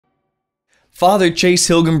Father Chase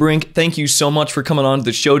Hilgenbrinck, thank you so much for coming on to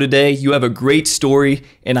the show today. You have a great story,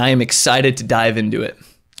 and I am excited to dive into it.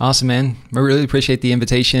 Awesome, man. I really appreciate the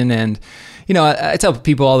invitation. And, you know, I tell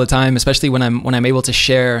people all the time, especially when I'm able to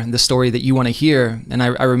share the story that you want to hear, and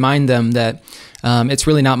I remind them that it's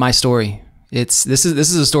really not my story. This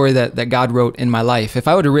is a story that God wrote in my life. If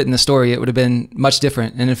I would have written the story, it would have been much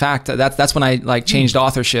different. And in fact, that's when I changed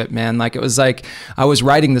authorship, man. It was like I was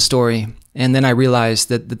writing the story, and then I realized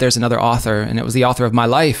that there's another author, and it was the author of my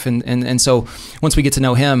life. And so once we get to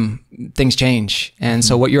know him, things change. And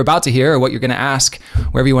so what you're about to hear, or what you're going to ask,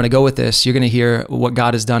 wherever you want to go with this, you're going to hear what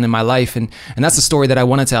God has done in my life. And that's the story that I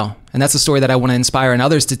want to tell. And that's the story that I want to inspire and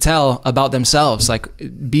others to tell about themselves.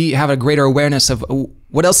 Have a greater awareness of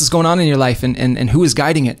what else is going on in your life, and who is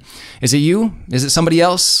guiding it. Is it you? Is it somebody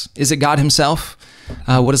else? Is it God himself?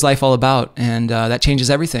 What is life all about? And that changes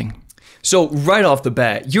everything. So right off the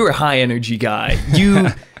bat, you're a high energy guy.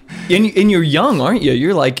 And you're young, aren't you?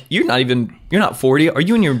 You're not 40. Are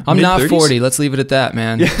you in your I'm mid-30s? not 40. Let's leave it at that,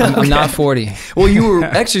 man. Yeah, okay. I'm not 40. Well, you were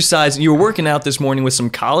exercising. You were working out this morning with some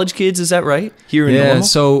college kids. Is that right? Here in Normal?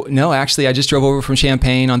 So no, actually, I just drove over from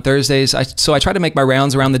Champaign on Thursdays. So I try to make my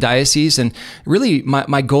rounds around the diocese, and really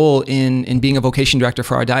my goal in being a vocation director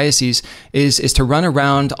for our diocese is to run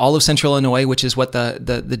around all of Central Illinois, which is what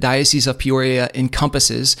the Diocese of Peoria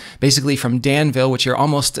encompasses, basically from Danville, which you're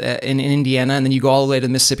almost in Indiana, and then you go all the way to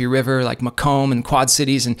the Mississippi River, like Macomb and Quad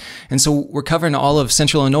Cities, and so we're covering all of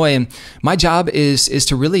Central Illinois. And my job is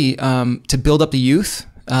to really to build up the youth,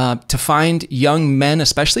 to find young men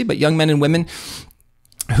especially, but young men and women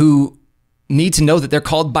who need to know that they're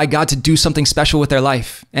called by God to do something special with their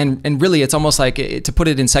life. And really, it's almost like, to put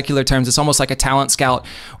it in secular terms, it's almost like a talent scout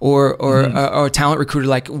or a talent recruiter.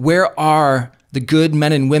 Like, where are the good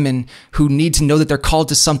men and women who need to know that they're called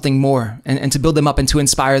to something more, and to build them up and to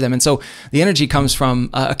inspire them. And so the energy comes from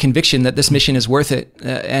a conviction that this mission is worth it,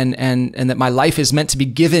 and that my life is meant to be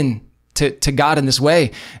given to God in this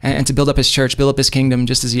way, and to build up his church, build up his kingdom,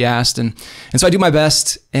 just as he asked. And so I do my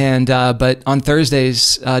best. But on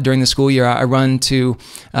Thursdays during the school year, I run to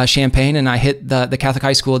Champaign, and I hit the Catholic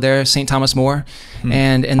high school there, St. Thomas More.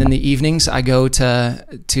 And then the evenings I go to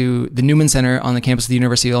the Newman Center on the campus of the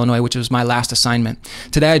University of Illinois, which was my last assignment.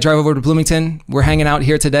 Today I drive over to Bloomington. We're hanging out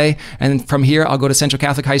here today. And from here, I'll go to Central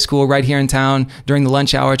Catholic High School right here in town during the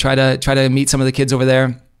lunch hour, try to meet some of the kids over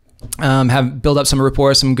there. Build up some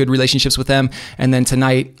rapport, some good relationships with them. And then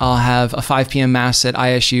tonight I'll have a 5 p.m. mass at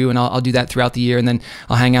ISU, and I'll do that throughout the year. And then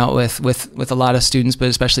I'll hang out with a lot of students, but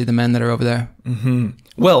especially the men that are over there. Mm-hmm.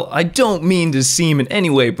 Well, I don't mean to seem in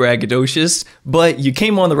any way braggadocious, but you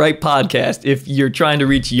came on the right podcast if you're trying to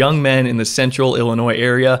reach young men in the central Illinois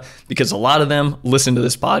area, because a lot of them listen to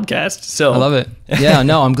this podcast. So I love it. Yeah,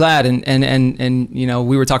 no, I'm glad. And you know,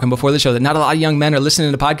 we were talking before the show that not a lot of young men are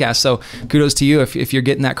listening to the podcast. So kudos to you if you're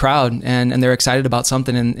getting that crowd, and they're excited about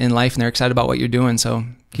something in life, and they're excited about what you're doing. So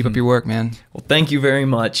keep up your work, man. Well, thank you very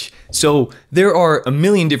much. So there are a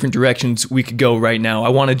million different directions we could go right now. I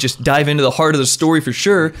want to just dive into the heart of the story for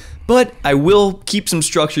sure, but I will keep some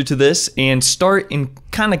structure to this and start in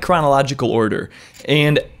kind of chronological order.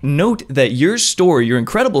 And note that your story, your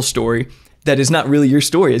incredible story, that is not really your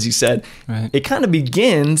story, as you said. Right. It kind of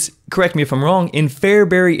begins, correct me if I'm wrong, in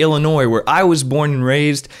Fairbury, Illinois, where I was born and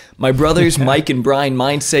raised. My brothers, Mike and Brian,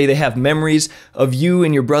 might say they have memories of you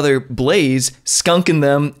and your brother Blaze skunking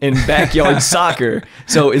them in backyard soccer.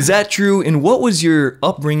 So is that true? And what was your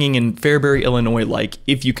upbringing in Fairbury, Illinois like,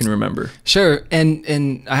 if you can remember? Sure.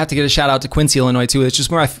 And I have to get a shout out to Quincy, Illinois, too. It's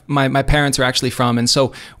just where my parents are actually from. And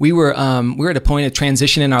so we were at a point of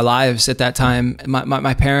transition in our lives at that time.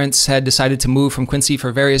 My parents had decided to move from Quincy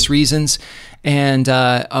for various reasons. And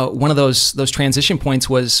one of those transition points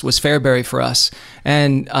was Fairbury for us.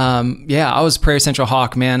 And I was Prairie Central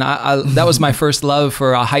Hawk, man. That was my first love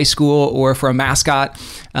for a high school or for a mascot,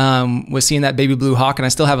 was seeing that baby blue hawk. And I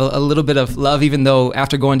still have a little bit of love, even though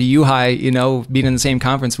after going to U-High, you know, being in the same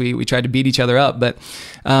conference, we tried to beat each other up. But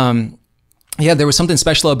yeah, there was something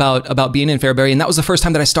special about being in Fairbury, and that was the first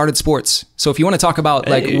time that I started sports. So if you want to talk about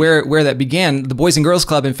like where that began, the Boys and Girls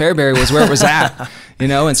Club in Fairbury was where it was at, you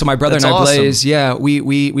know. And so my brother and I, Blaze, yeah,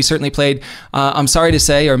 we certainly played. I'm sorry to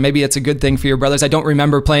say, or maybe it's a good thing for your brothers, I don't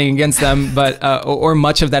remember playing against them, but or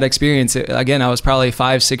much of that experience. Again, I was probably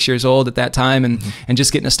 5-6 years old at that time, and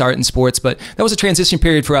just getting a start in sports. But that was a transition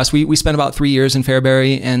period for us. We spent about 3 years in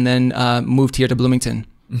Fairbury, and then moved here to Bloomington.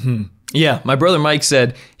 Mm-hmm. Yeah, my brother Mike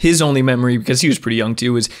said his only memory, because he was pretty young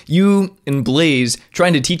too, was you and Blaze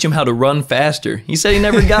trying to teach him how to run faster. He said he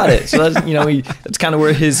never got it. So that's, you know, that's kind of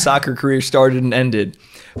where his soccer career started and ended.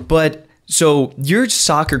 But So your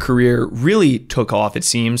soccer career really took off, it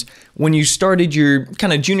seems, when you started your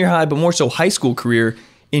kind of junior high, but more so high school career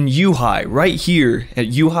in U-High, right here at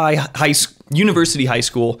University High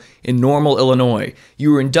School in Normal, Illinois.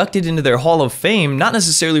 You were inducted into their Hall of Fame, not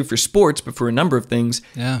necessarily for sports, but for a number of things,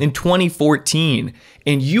 in 2014.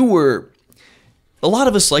 And you were... A lot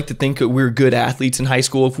of us like to think that we were good athletes in high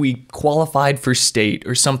school if we qualified for state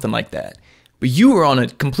or something like that. But you were on a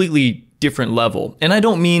completely different level. And I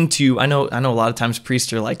don't mean to... I know a lot of times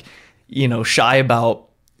priests are like, shy about,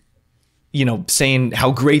 saying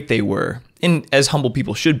how great they were. And as humble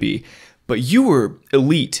people should be, but you were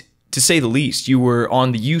elite, to say the least. You were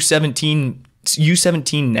on the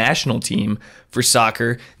U17 national team for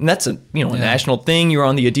soccer, and that's a national thing. You're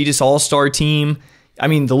on the Adidas All-Star team. I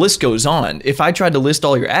mean, the list goes on. If I tried to list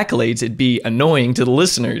all your accolades, it'd be annoying to the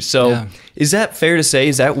listeners. So is that fair to say?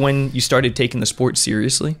 Is that when you started taking the sport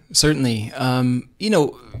seriously? Certainly.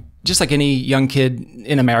 Just like any young kid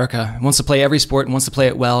in America, wants to play every sport and wants to play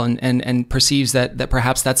it well, and perceives that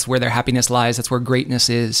perhaps that's where their happiness lies. That's where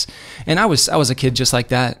greatness is. And I was a kid just like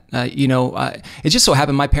that. It just so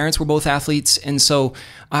happened my parents were both athletes, and so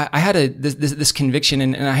I had this conviction,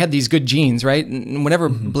 and I had these good genes, right? And whenever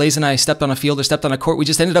Blaze and I stepped on a field or stepped on a court, we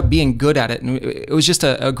just ended up being good at it, and it was just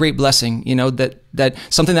a great blessing, that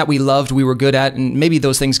something that we loved, we were good at, and maybe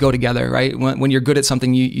those things go together, right? When you're good at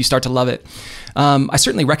something, you start to love it. I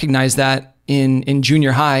certainly recognize that in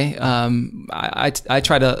junior high. I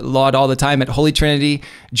try to laud all the time at Holy Trinity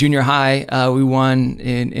Junior High. We won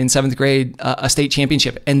in seventh grade a state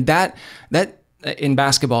championship, and that in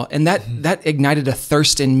basketball, and that ignited a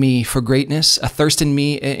thirst in me for greatness, a thirst in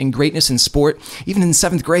me in greatness in sport. Even in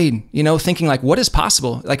seventh grade, thinking like, what is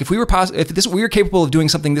possible? Like if we were capable of doing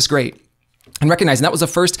something this great. And recognizing that was the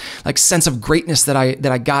first sense of greatness that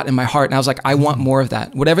I got in my heart. And I was like, I want more of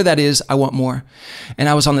that. Whatever that is, I want more. And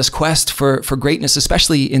I was on this quest for greatness,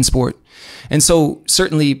 especially in sport. And so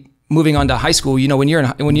certainly moving on to high school, when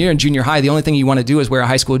you're in junior high, the only thing you want to do is wear a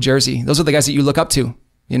high school jersey. Those are the guys that you look up to.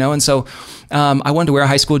 And so I wanted to wear a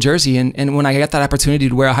high school jersey, and when I got that opportunity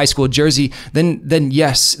to wear a high school jersey, then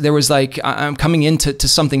yes, there was I'm coming into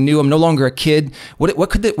something new. I'm no longer a kid. What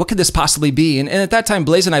could this possibly be? And at that time,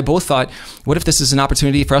 Blaze and I both thought, what if this is an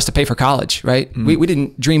opportunity for us to pay for college, right? We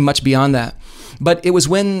didn't dream much beyond that. But it was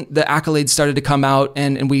when the accolades started to come out,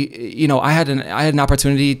 and we, I had an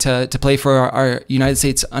opportunity to play for our United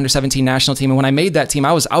States under-17 national team, and when I made that team,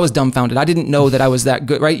 I was dumbfounded. I didn't know that I was that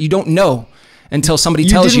good, right? You don't know until somebody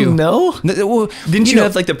tells you. You didn't know? Well, didn't you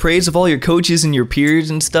have the praise of all your coaches and your peers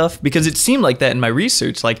and stuff? Because it seemed like that in my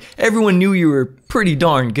research. Everyone knew you were pretty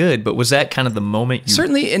darn good, but was that kind of the moment you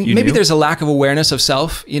certainly, and maybe knew? There's a lack of awareness of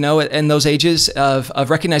self, in those ages of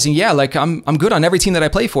recognizing, I'm good on every team that I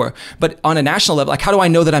play for, but on a national level, how do I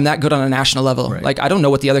know that I'm that good on a national level? Right. I don't know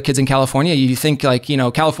what the other kids in California, you think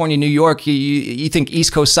California, New York, you think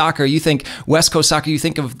East Coast soccer, you think West Coast soccer, you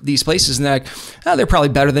think of these places and they're they're probably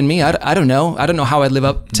better than me. I don't know. I don't know how I'd live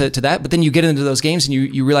up to that, but then you get into those games and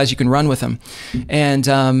you realize you can run with them. And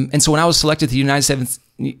so when I was selected to the United States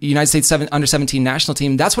under-17 national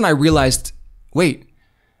team, that's when I realized, wait,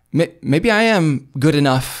 maybe I am good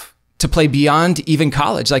enough to play beyond even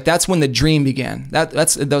college. That's when the dream began.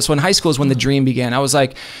 That's when high school is when the dream began. I was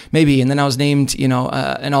like, maybe, and then I was named,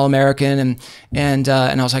 an All-American, and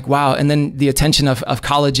I was like, wow. And then the attention of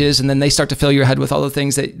colleges, and then they start to fill your head with all the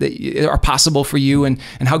things that are possible for you, and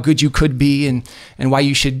how good you could be, and why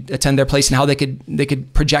you should attend their place, and how they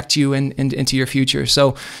could project you into your future.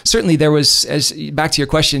 So certainly there was, back to your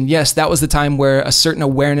question, yes, that was the time where a certain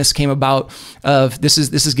awareness came about of this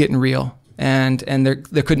is getting real. And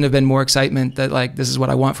there couldn't have been more excitement that this is what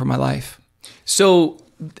I want for my life. So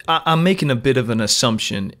I'm making a bit of an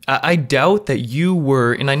assumption. I doubt that you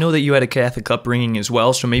were, and I know that you had a Catholic upbringing as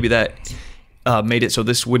well, so maybe that made it so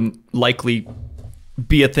this wouldn't likely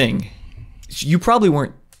be a thing. You probably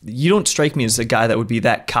weren't. You don't strike me as a guy that would be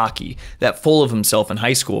that cocky, that full of himself in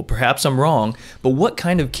high school. Perhaps I'm wrong, but what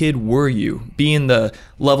kind of kid were you, being the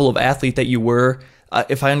level of athlete that you were?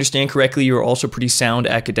 If I understand correctly, you were also pretty sound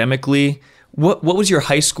academically. What was your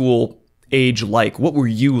high school age like? What were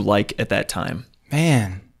you like at that time?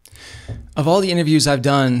 Man, of all the interviews I've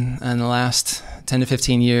done in the last 10 to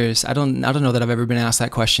 15 years, I don't know that I've ever been asked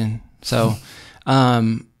that question. So,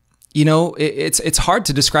 it's hard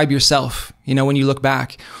to describe yourself. When you look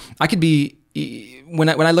back, I could be, when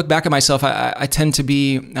I look back at myself, I tend to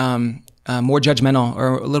be more judgmental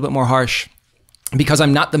or a little bit more harsh because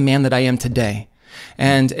I'm not the man that I am today.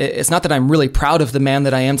 And it's not that I'm really proud of the man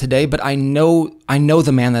that I am today, but I know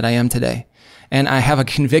the man that I am today. and I have a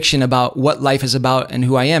conviction about what life is about and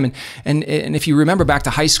who I am. And if you remember back to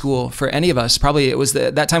high school, for any of us, probably it was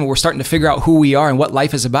that time when we're starting to figure out who we are and what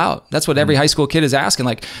life is about. That's what every high school kid is asking.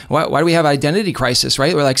 Like, why do we have identity crisis,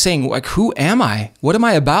 right? We're like saying, like, who am I? What am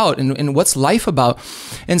I about? And what's life about?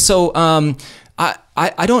 And so I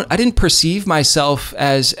didn't perceive myself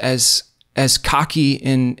as cocky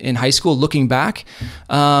in high school looking back.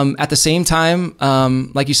 At the same time,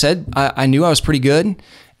 like you said, I knew I was pretty good.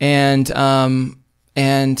 And I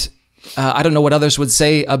don't know what others would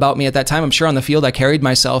say about me at that time. I'm sure on the field I carried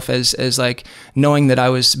myself as like knowing that I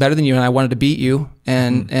was better than you and I wanted to beat you.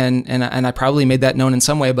 And I probably made that known in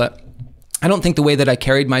some way, but I don't think the way that I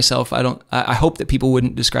carried myself, I hope that people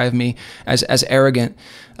wouldn't describe me as arrogant.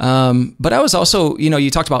 But I was also, you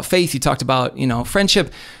talked about faith, you talked about,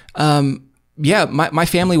 friendship. Yeah, my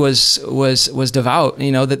family was devout,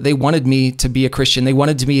 that they wanted me to be a Christian. They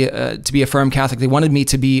wanted to be a firm Catholic. They wanted me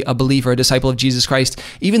to be a believer, a disciple of Jesus Christ,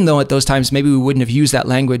 even though at those times maybe we wouldn't have used that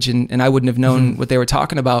language and I wouldn't have known what they were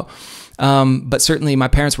talking about. But certainly my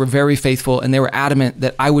parents were very faithful and they were adamant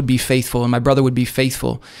that I would be faithful and my brother would be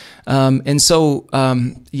faithful. And so,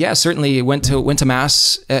 certainly went to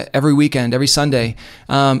mass every weekend, every Sunday.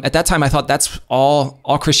 At that time, I thought that's all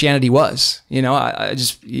Christianity was. I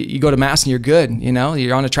just, you go to mass and you're good.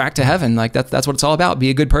 You're on a track to heaven. Like that's what it's all about.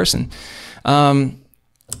 Be a good person.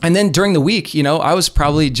 And then during the week, I was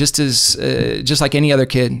probably just like any other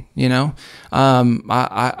kid.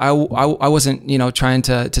 I wasn't, trying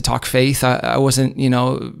to talk faith. I wasn't,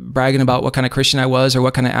 bragging about what kind of Christian I was or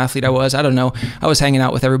what kind of athlete I was. I don't know. I was hanging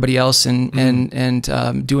out with everybody else and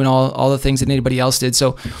doing all the things that anybody else did.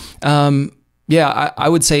 So, I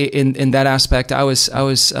would say in that aspect, I was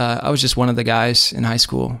just one of the guys in high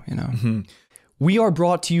school. We are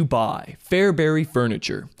brought to you by Fairbury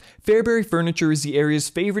Furniture. Fairbury Furniture is the area's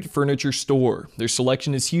favorite furniture store. Their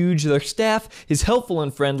selection is huge, their staff is helpful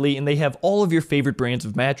and friendly, and they have all of your favorite brands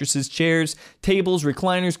of mattresses, chairs, tables,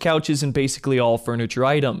 recliners, couches, and basically all furniture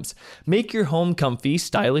items. Make your home comfy,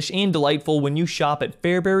 stylish, and delightful when you shop at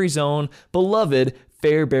Fairbury's own beloved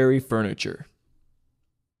Fairbury Furniture.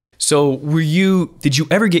 So did you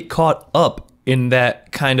ever get caught up in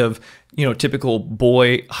that kind of typical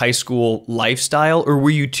boy high school lifestyle, or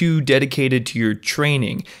were you too dedicated to your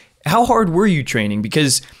training? How hard were you training?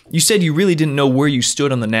 Because you said you really didn't know where you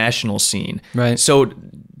stood on the national scene. Right. So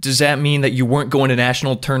does that mean that you weren't going to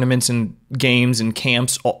national tournaments and games and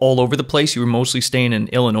camps all over the place? You were mostly staying in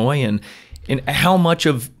Illinois, and how much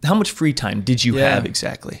free time did you have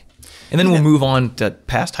exactly? And then we'll move on to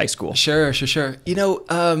past high school. Sure. So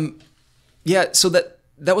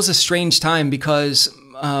that was a strange time because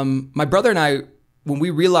my brother and I, when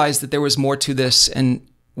we realized that there was more to this and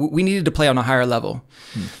we needed to play on a higher level.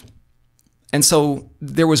 And so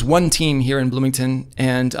there was one team here in Bloomington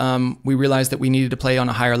and we realized that we needed to play on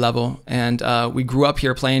a higher level. And we grew up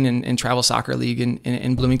here playing in travel soccer league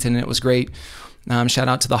in Bloomington, and it was great. Shout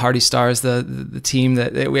out to the Hardy Stars, the team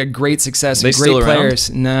that we had great success. They great still players.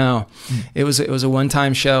 Around? No, it was a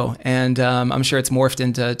one-time show, and I'm sure it's morphed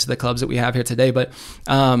into the clubs that we have here today. But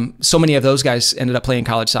so many of those guys ended up playing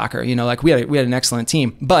college soccer. We had an excellent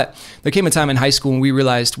team. But there came a time in high school when we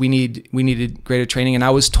realized we needed greater training, and I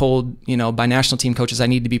was told by national team coaches I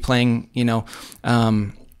need to be playing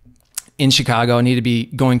in Chicago. I need to be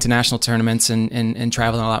going to national tournaments and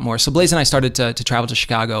traveling a lot more. So Blaze and I started to travel to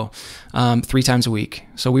Chicago 3 times a week.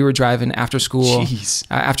 So we were driving after school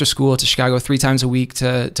to Chicago 3 times a week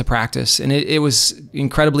to practice. And it was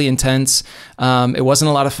incredibly intense. It wasn't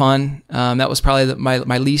a lot of fun. That was probably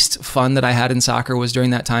my least fun that I had in soccer was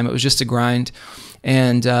during that time. It was just a grind.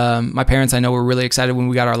 And my parents, I know, were really excited when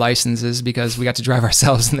we got our licenses because we got to drive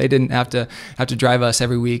ourselves and they didn't have to drive us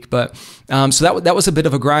every week. But so that was a bit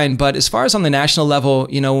of a grind. But as far as on the national level,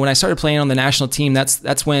 when I started playing on the national team,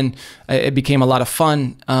 that's when it became a lot of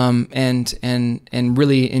fun and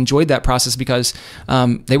really enjoyed that process because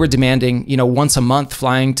they were demanding, once a month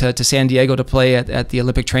flying to San Diego to play at the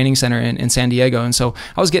Olympic Training Center in San Diego. And so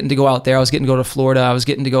I was getting to go out there. I was getting to go to Florida. I was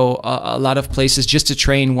getting to go a lot of places just to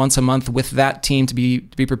train once a month with that team to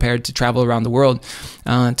be prepared to travel around the world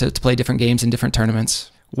to play different games in different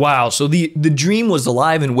tournaments. Wow. So the dream was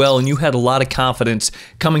alive and well, and you had a lot of confidence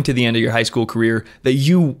coming to the end of your high school career that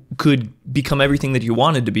you could become everything that you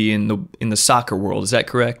wanted to be in the soccer world. Is that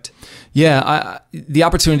correct? The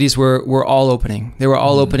opportunities were all opening. They were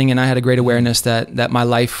all opening, and I had a great awareness that my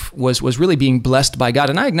life was really being blessed by God,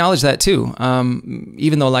 and I acknowledge that too.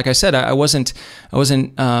 Even though, like I said, I wasn't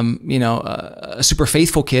a super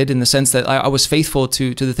faithful kid in the sense that I was faithful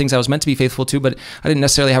to the things I was meant to be faithful to, but I didn't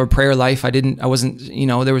necessarily have a prayer life. I'll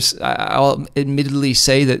admittedly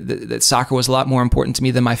say that soccer was a lot more important to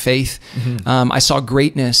me than my faith. I saw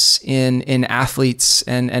greatness in athletes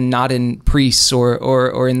and not in priests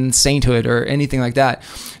or in saints or anything like that.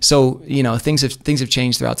 So, things have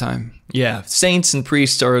changed throughout time. Yeah, saints and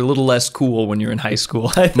priests are a little less cool when you're in high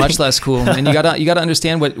school. Much less cool, and you gotta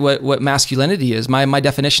understand what masculinity is. My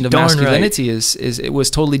definition of masculinity is it was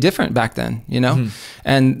totally different back then,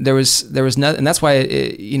 and there was nothing, and that's why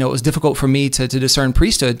it was difficult for me to discern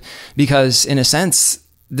priesthood, because in a sense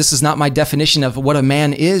this is not my definition of what a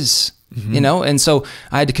man is, and so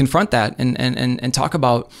I had to confront that and talk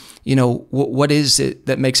about what is it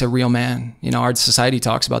that makes a real man. Our society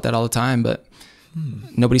talks about that all the time, but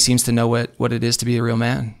nobody seems to know what it is to be a real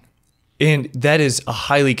man. And that is a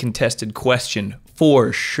highly contested question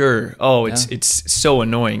for sure. Oh, it's so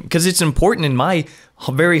annoying because it's important in my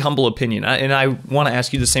very humble opinion. And I want to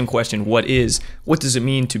ask you the same question. What does it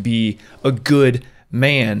mean to be a good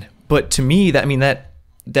man? But to me, that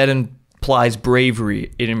implies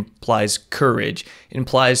bravery. It implies courage. It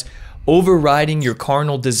implies overriding your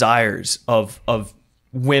carnal desires of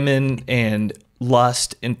women and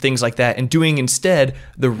lust and things like that, and doing instead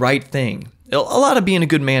the right thing. A lot of being a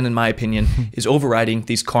good man, in my opinion, is overriding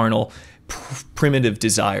these carnal, primitive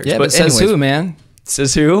desires. Yeah, but says who, man?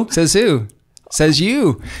 Says who? Says who? Says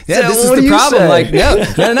you. Yeah, So this is what the do you problem. say? Like,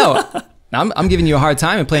 no. I'm giving you a hard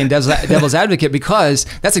time and playing devil's advocate, because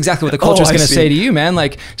that's exactly what the culture is going to say to you, man.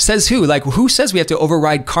 Like, says who? Like, who says we have to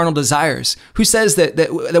override carnal desires? Who says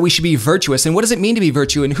that we should be virtuous? And what does it mean to be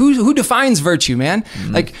virtue? And who defines virtue, man?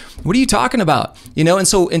 Like, what are you talking about? And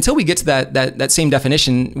so until we get to that same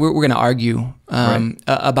definition, we're going to argue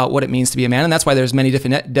about what it means to be a man. And that's why there's many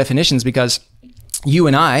different definitions, because you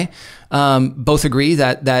and I both agree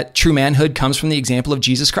that true manhood comes from the example of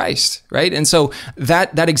Jesus Christ, right? And so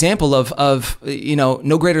that example of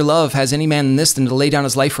no greater love has any man than this, than to lay down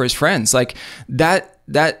his life for his friends. Like that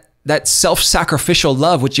self-sacrificial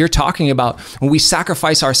love, which you're talking about, when we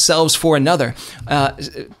sacrifice ourselves for another,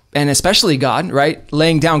 and especially God, right?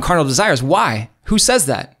 Laying down carnal desires. Why? Who says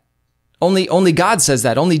that? Only God says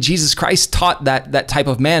that. Only Jesus Christ taught that type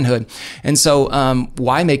of manhood. And so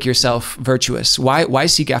why make yourself virtuous? Why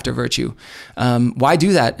seek after virtue? Why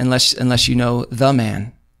do that unless you know the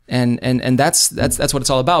man? And that's what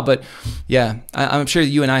it's all about. But yeah, I'm sure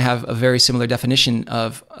you and I have a very similar definition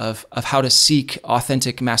of how to seek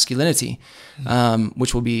authentic masculinity,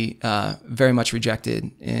 which will be very much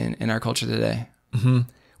rejected in our culture today. Mm-hmm.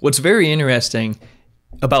 What's very interesting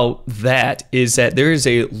about that is that there is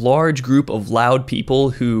a large group of loud people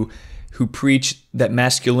who preach that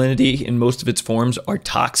masculinity in most of its forms are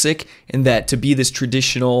toxic, and that to be this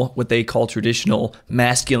traditional, what they call traditional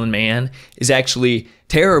masculine man, is actually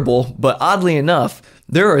terrible. But oddly enough,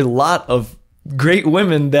 there are a lot of great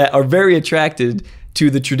women that are very attracted to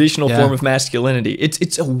the traditional form of masculinity.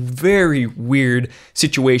 It's a very weird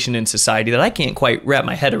situation in society that I can't quite wrap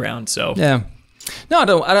my head around. So yeah. No,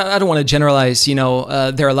 I don't want to generalize. There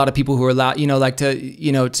are a lot of people who are like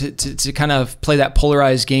to kind of play that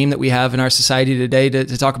polarized game that we have in our society today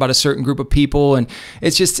to talk about a certain group of people, and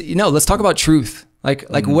it's just let's talk about truth. Like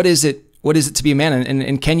what is it to be a man,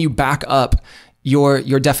 and can you back up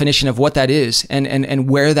your definition of what that is and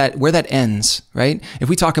where that ends, right? If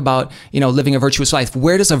we talk about living a virtuous life,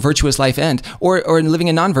 where does a virtuous life end, or living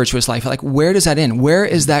a non-virtuous life, like where does that end? Where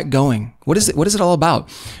is that going? What is it all about,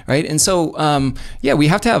 right? And so we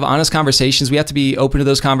have to have honest conversations. We have to be open to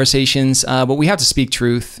those conversations, but we have to speak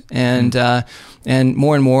truth. And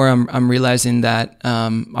more and more I'm realizing that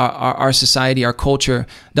our society, our culture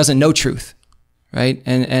doesn't know truth. Right.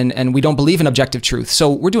 And we don't believe in objective truth.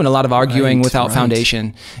 So we're doing a lot of arguing without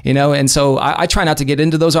foundation, and so I try not to get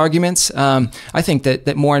into those arguments. I think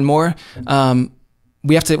that more and more,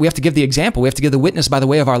 we have to give the example. We have to give the witness by the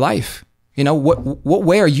way of our life. What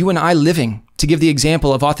way are you and I living to give the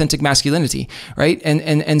example of authentic masculinity? Right.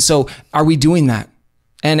 And so are we doing that?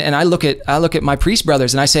 And I look at my priest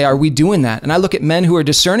brothers and I say, are we doing that? And I look at men who are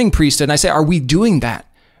discerning priesthood and I say, are we doing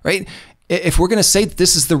that? Right. If we're going to say that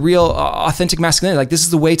this is the real authentic masculinity, like this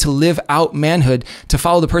is the way to live out manhood, to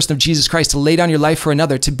follow the person of Jesus Christ, to lay down your life for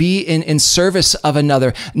another, to be in service of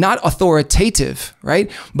another, not authoritative, right?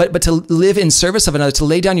 But to live in service of another, to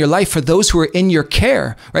lay down your life for those who are in your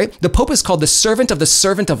care, right? The Pope is called the servant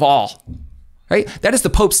of all, right? That is the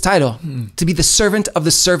Pope's title, to be the servant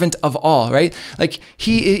of all, right? Like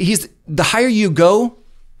he's the higher you go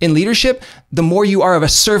in leadership, the more you are of a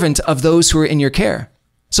servant of those who are in your care.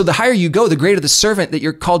 So the higher you go, the greater the servant that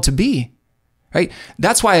you're called to be, right?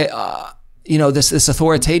 That's why, this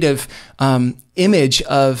authoritative image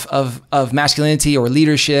of masculinity or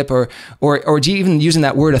leadership or even using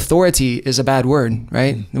that word authority is a bad word,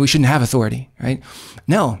 right? We shouldn't have authority, right?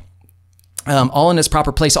 No. All in its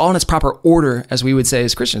proper place, all in its proper order, as we would say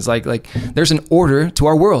as Christians. Like there's an order to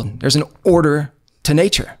our world. There's an order to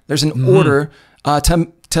nature. There's an order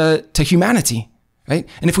to humanity, right?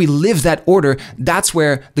 And if we live that order, that's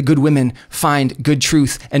where the good women find good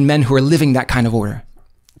truth and men who are living that kind of order.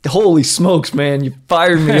 Holy smokes, man, you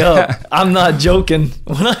fired me up. I'm not joking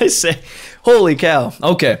when I say, holy cow.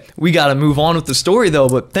 Okay, we got to move on with the story though,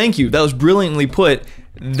 but thank you. That was brilliantly put.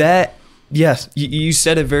 Yes, you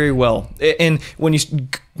said it very well. And when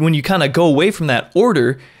you kind of go away from that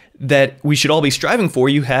order that we should all be striving for,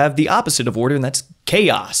 you have the opposite of order, and that's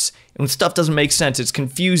chaos. And when stuff doesn't make sense, it's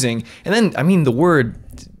confusing. And then, the word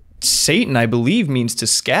Satan, I believe, means to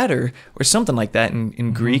scatter or something like that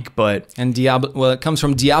in Greek. But and it comes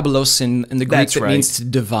from diabolos in the Greek that means to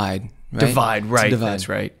divide. Right? Divide, right? That's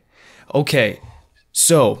right. Okay,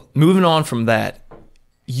 so moving on from that,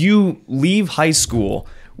 you leave high school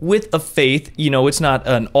with a faith. It's not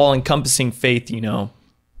an all-encompassing faith.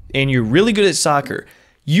 And you're really good at soccer.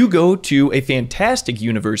 You go to a fantastic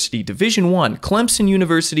university, Division I, Clemson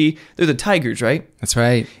University. They're the Tigers, right? That's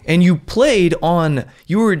right. And you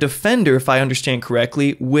were a defender, if I understand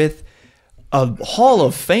correctly, with a Hall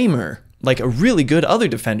of Famer, like a really good other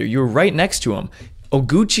defender. You were right next to him.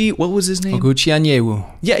 Oguchi, what was his name? Oguchi Onyewu.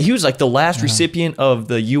 Yeah, he was like the last recipient of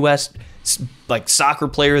the U.S. Soccer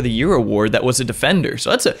Player of the Year award that was a defender.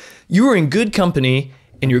 So you were in good company,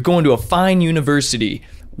 and you're going to a fine university.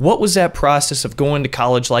 What was that process of going to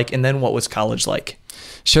college like, and then what was college like?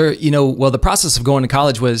 Sure. The process of going to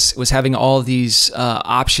college was having all these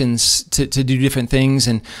options to do different things.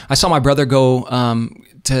 And I saw my brother go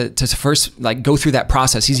to first go through that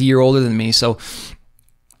process. He's a year older than me. So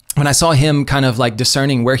when I saw him kind of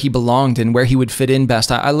discerning where he belonged and where he would fit in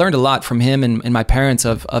best, I learned a lot from him and my parents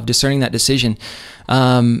of discerning that decision.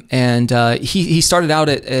 He started out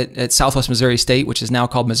at Southwest Missouri State, which is now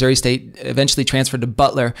called Missouri State, eventually transferred to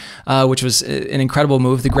Butler, which was an incredible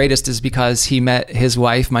move. The greatest is because he met his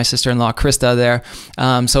wife, my sister-in-law, Krista, there.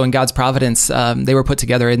 So in God's providence, they were put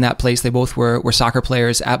together in that place. They both were soccer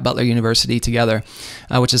players at Butler University together,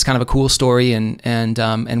 which is kind of a cool story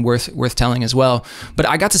and worth telling as well. But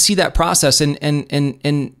I got to see that process and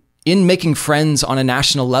in making friends on a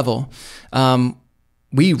national level.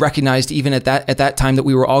 We recognized even at that time that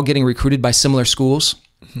we were all getting recruited by similar schools.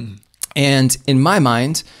 Mm-hmm. And in my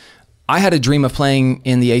mind, I had a dream of playing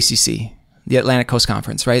in the ACC, the Atlantic Coast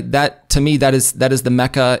Conference, right? That to me, that is the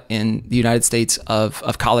mecca in the United States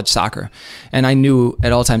of college soccer. And I knew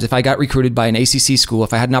at all times, if I got recruited by an ACC school,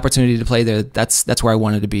 if I had an opportunity to play there, that's where I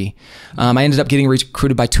wanted to be. I ended up getting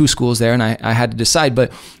recruited by 2 schools there, and I had to decide.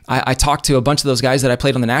 But I talked to a bunch of those guys that I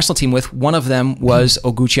played on the national team with. One of them was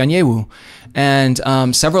Oguchi Onyewu. And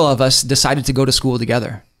several of us decided to go to school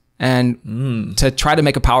together and to try to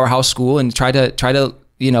make a powerhouse school and try to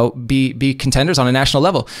be contenders on a national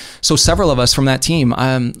level. So several of us from that team,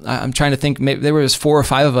 I'm trying to think, maybe there was 4 or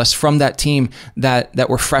 5 of us from that team that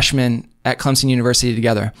were freshmen at Clemson University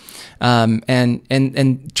together. And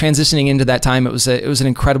transitioning into that time, it was an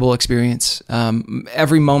incredible experience.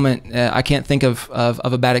 Every moment, I can't think of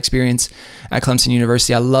a bad experience at Clemson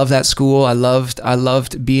University. I love that school. I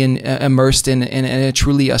loved being immersed in a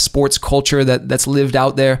truly a sports culture that's lived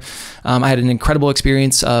out there. I had an incredible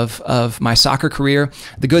experience of my soccer career,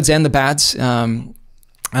 the goods and the bads.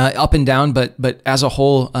 Up and down, but as a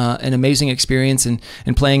whole, an amazing experience and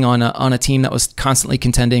playing on a team that was constantly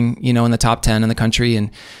contending, in the top 10 in the country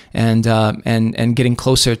and getting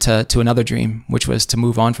closer to another dream, which was to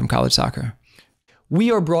move on from college soccer. We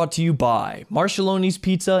are brought to you by Marchelloni's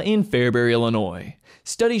Pizza in Fairbury, Illinois.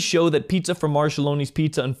 Studies show that pizza from Marchelloni's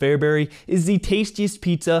Pizza in Fairbury is the tastiest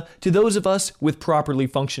pizza to those of us with properly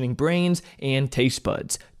functioning brains and taste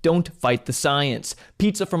buds. Don't fight the science.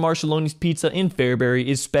 Pizza from Marchelloni's Pizza in Fairbury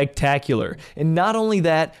is spectacular. And not only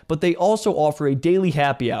that, but they also offer a daily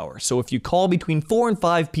happy hour. So if you call between 4 and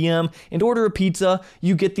 5 p.m. and order a pizza,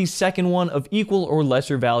 you get the second one of equal or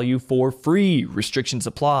lesser value for free. Restrictions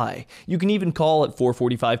apply. You can even call at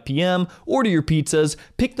 4:45 p.m., order your pizzas,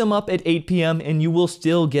 pick them up at 8 p.m., and you will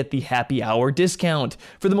still get the happy hour discount.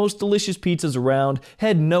 For the most delicious pizzas around,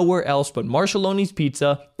 head nowhere else but Marchelloni's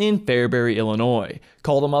Pizza in Fairbury, Illinois.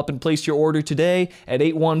 Call them up and place your order today at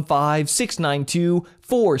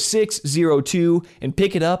 815-692-4602 and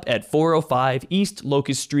pick it up at 405 East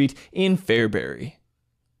Locust Street in Fairbury.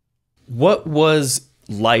 What was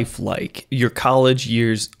life like, your college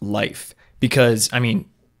years life? Because, I mean,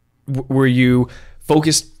 were you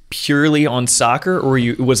focused purely on soccer, or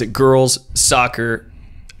was it girls, soccer,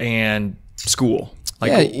 and school?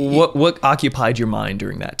 Like, what occupied your mind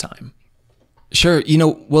during that time? Sure.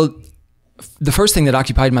 Well, the first thing that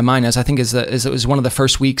occupied my mind, it was one of the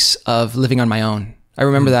first weeks of living on my own. I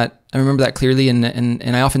remember that. I remember that clearly,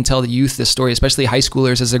 and I often tell the youth this story, especially high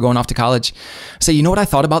schoolers as they're going off to college. I say, you know what I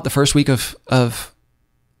thought about the first week of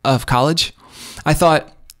college? I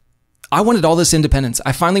thought, I wanted all this independence.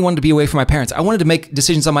 I finally wanted to be away from my parents. I wanted to make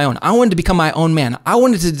decisions on my own. I wanted to become my own man. I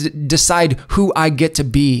wanted to decide who I get to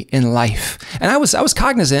be in life. And I was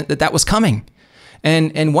cognizant that was coming.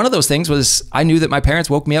 And one of those things was, I knew that my parents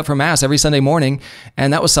woke me up for mass every Sunday morning,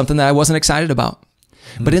 and that was something that I wasn't excited about.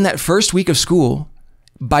 Mm-hmm. But in that first week of school,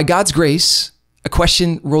 by God's grace, a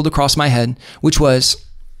question rolled across my head, which was,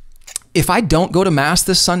 if I don't go to mass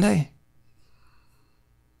this Sunday,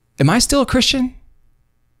 am I still a Christian?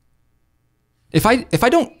 If I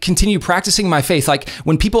don't continue practicing my faith, like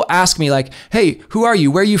when people ask me like, hey, who are you?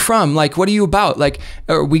 Where are you from? Like, what are you about? Like,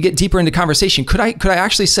 or we get deeper into conversation. Could I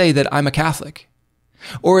actually say that I'm a Catholic?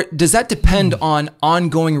 Or does that depend on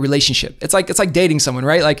ongoing relationship? It's like dating someone,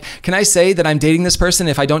 right? Like, can I say that I'm dating this person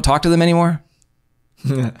if I don't talk to them anymore?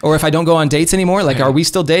 Or if I don't go on dates anymore? Like, are we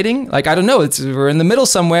still dating? Like, I don't know. We're in the middle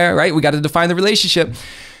somewhere, right? We got to define the relationship.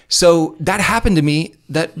 So that happened to me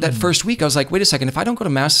that first week. I was like, wait a second, if I don't go to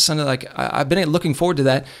mass this Sunday, like I've been looking forward to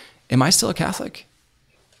that. Am I still a Catholic?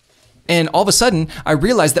 And all of a sudden I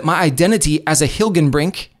realized that my identity as a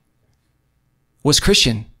Hilgenbrinck was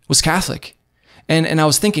Christian, was Catholic. And I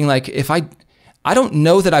was thinking like, if I don't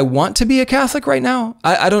know that I want to be a Catholic right now.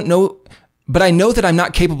 I don't know, but I know that I'm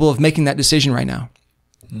not capable of making that decision right now.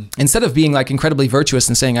 Instead of being like incredibly virtuous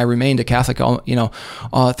and saying I remained a Catholic,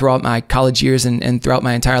 throughout my college years and throughout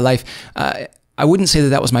my entire life, I wouldn't say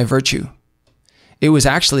that was my virtue. It was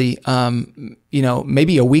actually,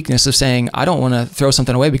 maybe a weakness of saying I don't want to throw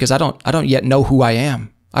something away because I don't yet know who I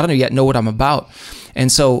am. I don't yet know what I'm about, and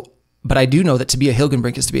so, but I do know that to be a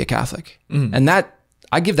Hilgenbrinck is to be a Catholic, and that.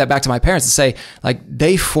 I give that back to my parents to say, like,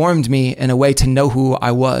 they formed me in a way to know who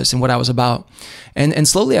I was and what I was about. And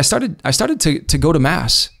slowly I started to go to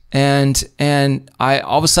mass. And I,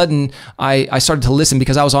 all of a sudden I started to listen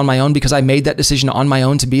because I was on my own, because I made that decision on my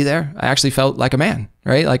own to be there. I actually felt like a man,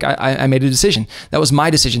 right? Like I made a decision. That was my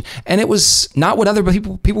decision. And it was not what other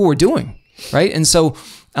people were doing. Right. And so,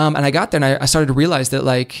 and I got there and I started to realize that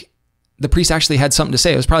like the priest actually had something to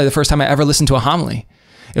say. It was probably the first time I ever listened to a homily.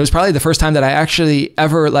 It was probably the first time that I actually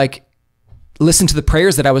ever like listened to the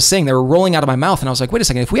prayers that I was saying. They were rolling out of my mouth. And I was like, wait a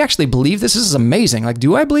second, if we actually believe this is amazing. Like,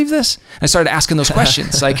 do I believe this? And I started asking those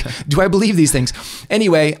questions. Like, do I believe these things?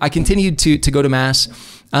 Anyway, I continued to go to mass.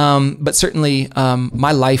 But certainly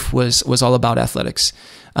my life was all about athletics.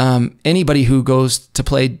 Anybody who goes to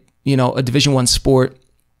play, a Division I sport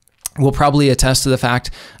will probably attest to the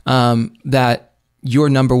fact that your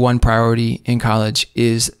number one priority in college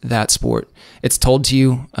is that sport. It's told to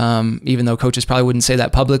you, even though coaches probably wouldn't say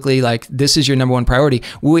that publicly, like, this is your number one priority.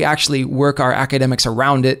 We actually work our academics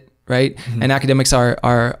around it, right? Mm-hmm. And academics are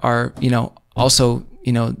also,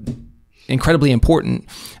 incredibly important.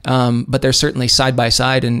 But they're certainly side by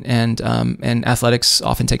side, and athletics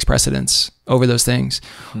often takes precedence over those things.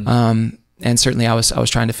 Mm-hmm. And certainly I was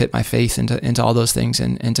trying to fit my faith into all those things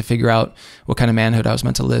and to figure out what kind of manhood I was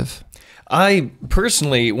meant to live. I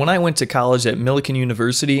personally, when I went to college at Millikan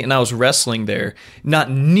University and I was wrestling there, not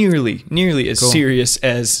nearly as cool. serious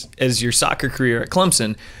as your soccer career at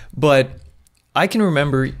Clemson, but I can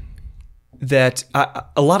remember that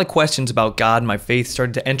a lot of questions about God and my faith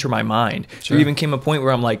started to enter my mind. Sure. There even came a point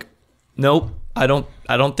where I'm like, nope, I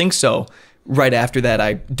don't think so. Right after that,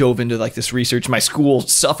 I dove into like this research. My school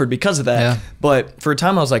suffered because of that. Yeah. But for a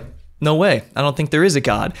time I was like, no way, I don't think there is a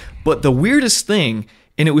God. But the weirdest thing,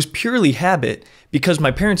 and it was purely habit, because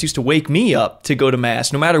my parents used to wake me up to go to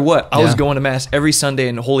mass. No matter what, I was going to mass every Sunday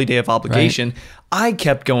and Holy Day of Obligation. Right. I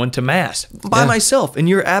kept going to mass by myself. And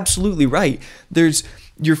you're absolutely right.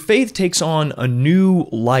 Your faith takes on a new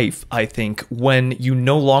life, I think, when you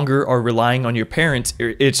no longer are relying on your parents.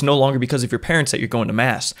 It's no longer because of your parents that you're going to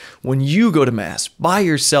mass. When you go to mass by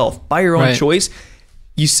yourself, by your own choice,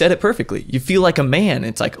 you said it perfectly. You feel like a man.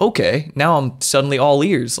 It's like, okay, now I'm suddenly all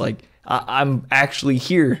ears. Like, I'm actually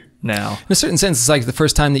here now. In a certain sense, it's like the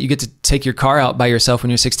first time that you get to take your car out by yourself when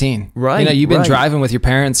you're 16. Right. You've been driving with your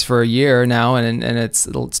parents for a year now, and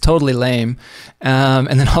it's totally lame.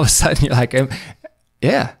 And then all of a sudden you're like,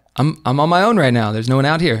 yeah, I'm on my own right now. There's no one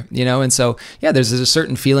out here, And so, yeah, there's a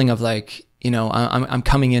certain feeling of like, I'm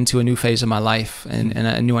coming into a new phase of my life and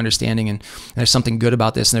a new understanding, and there's something good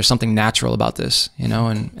about this, and there's something natural about this,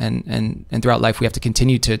 and throughout life we have to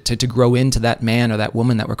continue to grow into that man or that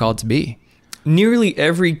woman that we're called to be. Nearly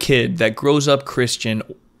every kid that grows up Christian,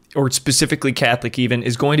 or specifically Catholic even,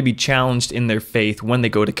 is going to be challenged in their faith when they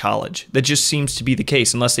go to college. That just seems to be the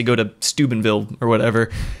case, unless they go to Steubenville or whatever.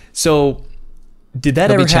 So did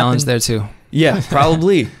that ever happen? Be challenged there too. Yeah,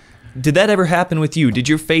 probably. Did that ever happen with you? Did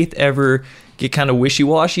your faith ever get kind of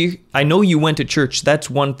wishy-washy? I know you went to church. That's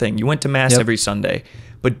one thing. You went to Mass every Sunday.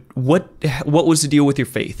 But what was the deal with your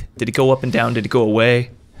faith? Did it go up and down? Did it go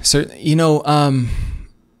away? So,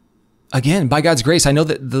 again, by God's grace, I know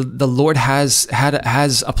that the Lord has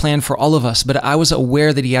a plan for all of us, but I was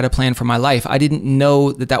aware that he had a plan for my life. I didn't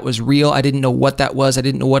know that was real. I didn't know what that was. I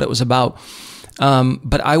didn't know what it was about.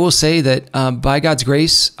 But I will say that by God's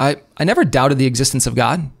grace, I never doubted the existence of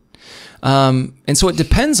God. And so it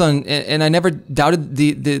depends on, and I never doubted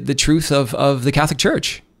the truth of the Catholic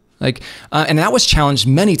Church. And that was challenged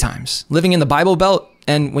many times. Living in the Bible Belt,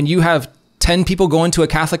 and when you have 10 people going to a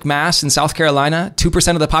Catholic Mass in South Carolina,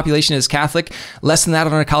 2% of the population is Catholic, less than that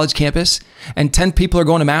on a college campus, and 10 people are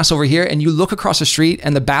going to Mass over here, and you look across the street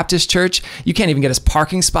and the Baptist church, you can't even get a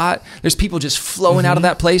parking spot. There's people just flowing out of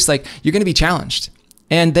that place. You're going to be challenged.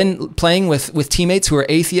 And then playing with teammates who are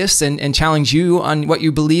atheists and challenge you on what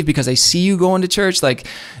you believe because they see you going to church.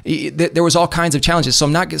 There was all kinds of challenges. So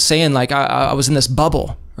I'm not saying I was in this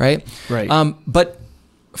bubble, right? Right. But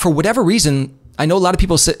for whatever reason, I know a lot of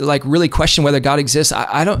people really question whether God exists.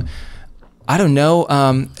 I don't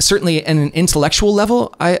know. Certainly at an intellectual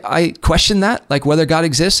level, I question that, whether God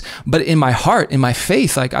exists. But in my heart, in my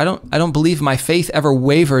faith, I don't believe my faith ever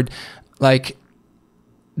wavered,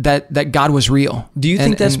 that God was real. Do you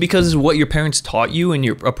think that's because of what your parents taught you and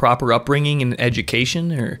a proper upbringing and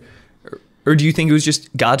education, or do you think it was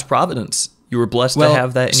just God's providence? You were blessed to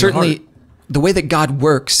have that in your heart? Certainly, the way that God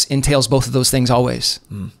works entails both of those things always.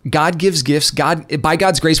 God gives gifts. By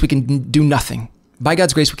God's grace, we can do nothing. By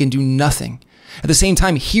God's grace, we can do nothing. At the same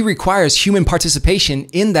time, he requires human participation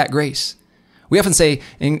in that grace. We often say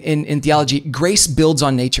in theology, grace builds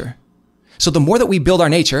on nature. So the more that we build our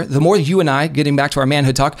nature, the more you and I, getting back to our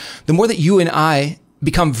manhood talk, the more that you and I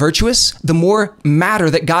become virtuous, the more matter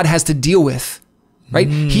that God has to deal with, right?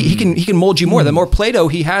 He can mold you more. The more Play-Doh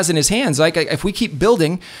he has in his hands, if we keep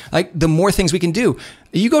building, the more things we can do.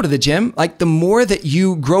 You go to the gym, the more that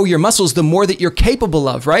you grow your muscles, the more that you're capable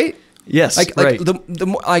of, right? Yes, right. The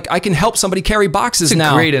more, I can help somebody carry boxes now.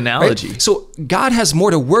 It's a great analogy. Right? So God has more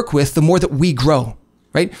to work with the more that we grow,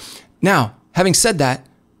 right? Now, having said that,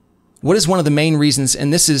 what is one of the main reasons,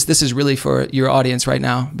 and this is really for your audience right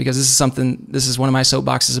now, because this is one of my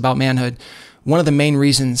soapboxes about manhood. One of the main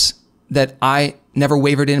reasons that I never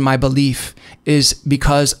wavered in my belief is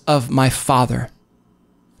because of my father.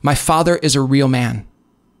 My father is a real man.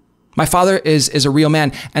 My father is a real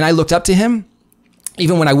man, and I looked up to him,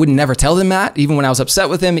 even when I wouldn't never tell him that, even when I was upset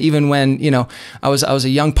with him, even when I was a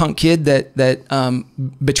young punk kid that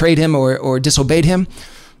betrayed him or disobeyed him.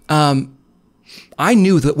 I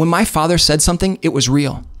knew that when my father said something, it was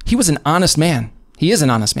real. He was an honest man. He is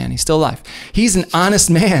an honest man. He's still alive. He's an honest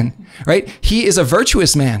man, right? He is a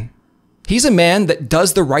virtuous man. He's a man that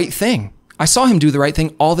does the right thing. I saw him do the right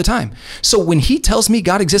thing all the time. So when he tells me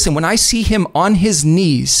God exists, and when I see him on his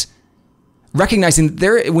knees, recognizing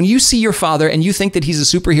when you see your father and you think that he's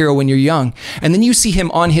a superhero when you're young, and then you see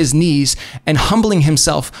him on his knees and humbling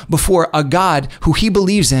himself before a God who he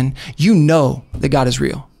believes in, you know that God is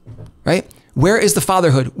real, right? Where is the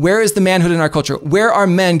fatherhood? Where is the manhood in our culture? Where are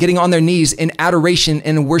men getting on their knees in adoration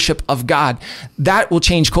and worship of God? That will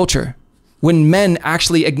change culture. When men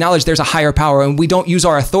actually acknowledge there's a higher power, and we don't use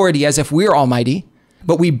our authority as if we're almighty,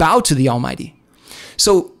 but we bow to the Almighty.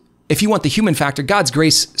 So if you want the human factor, God's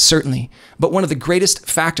grace, certainly. But one of the greatest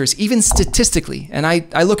factors, even statistically, and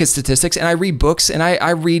I look at statistics and I read books and I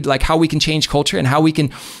read how we can change culture and how we can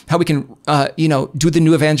do the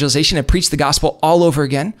new evangelization and preach the gospel all over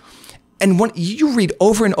again. And when you read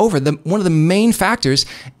over and over, one of the main factors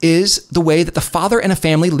is the way that the father in a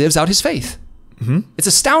family lives out his faith. Mm-hmm. It's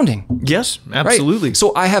astounding. Yes, absolutely. Right?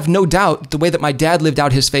 So I have no doubt the way that my dad lived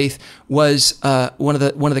out his faith was one of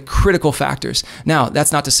the critical factors. Now,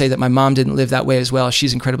 that's not to say that my mom didn't live that way as well.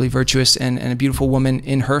 She's incredibly virtuous and a beautiful woman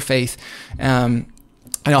in her faith. And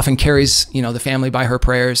often carries the family by her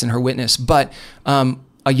prayers and her witness. But a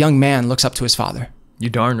young man looks up to his father.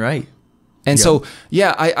 You're darn right. And so,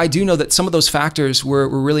 I do know that some of those factors were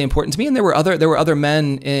really important to me, and there were other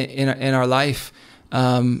men in our life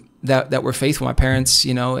that were faithful. My parents,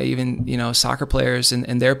 even, soccer players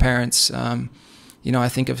and their parents, I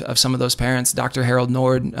think of some of those parents. Dr. Harold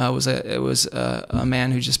Nord was a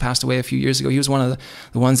man who just passed away a few years ago. He was one of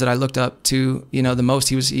the ones that I looked up to, the most.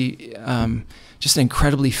 He was just an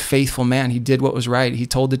incredibly faithful man. He did what was right. He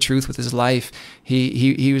told the truth with his life.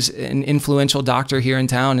 He was an influential doctor here in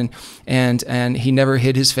town, and he never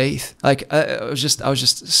hid his faith. Like I was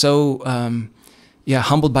just so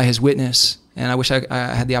humbled by his witness, and I wish I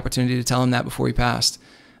had the opportunity to tell him that before he passed.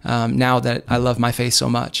 Now that I love my faith so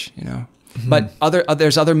much, Mm-hmm. But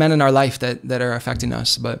there's other men in our life that are affecting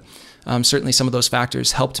us. But certainly some of those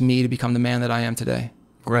factors helped me to become the man that I am today.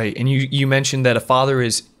 Right. And you mentioned that a father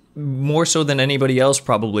is more so than anybody else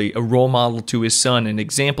probably a role model to his son, an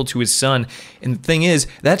example to his son. And the thing is,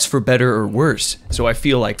 that's for better or worse. So I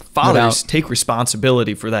feel like fathers take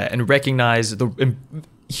responsibility for that and recognize the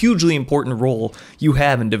hugely important role you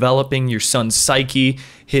have in developing your son's psyche,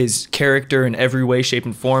 his character in every way, shape,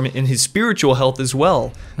 and form, and his spiritual health as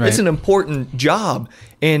well. Right. That's an important job.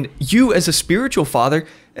 And you as a spiritual father,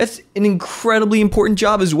 that's an incredibly important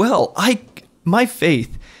job as well. My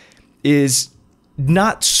faith is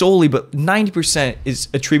not solely, but 90% is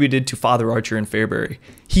attributed to Father Archer in Fairbury.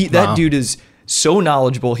 That dude is so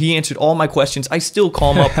knowledgeable. He answered all my questions. I still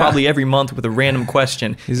call him up probably every month with a random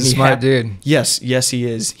question. He's a smart dude. Yes, he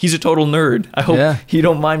is. He's a total nerd. I hope he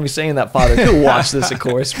don't mind me saying that, Father. He'll watch this, of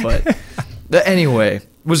course. But anyway,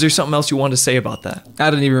 was there something else you wanted to say about that?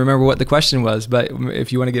 I don't even remember what the question was, but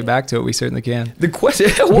if you want to get back to it, we certainly can. The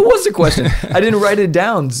question? What was the question? I didn't write it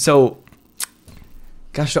down. So,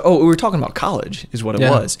 gosh, we were talking about college is what it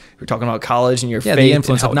was. We were talking about college and your faith. The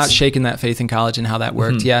influence of not shaking that faith in college and how that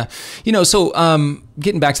worked. Mm-hmm. Yeah. So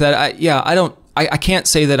getting back to that, I can't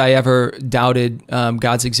say that I ever doubted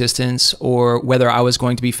God's existence or whether I was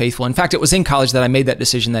going to be faithful. In fact, it was in college that I made that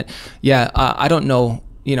decision that, I don't know.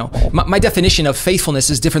 My definition of faithfulness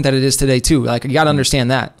is different than it is today too. Like, you got to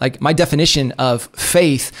understand that. Like, my definition of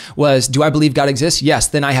faith was, do I believe God exists? Yes.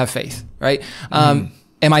 Then I have faith. Right.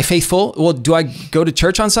 Am I faithful? Well, do I go to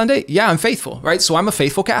church on Sunday? Yeah, I'm faithful, right? So I'm a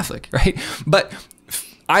faithful Catholic, right? But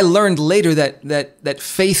I learned later that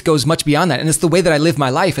faith goes much beyond that, and it's the way that I live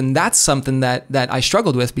my life, and that's something that I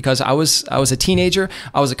struggled with because I was a teenager,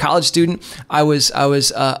 I was a college student, I was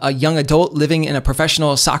a young adult living in a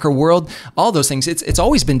professional soccer world. All those things. It's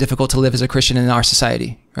always been difficult to live as a Christian in our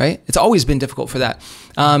society, right? It's always been difficult for that,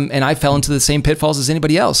 and I fell into the same pitfalls as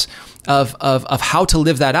anybody else of how to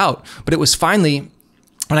live that out. But it was finally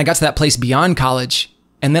when I got to that place beyond college,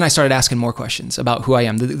 and then I started asking more questions about who I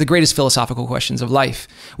am, the greatest philosophical questions of life,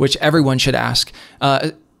 which everyone should ask,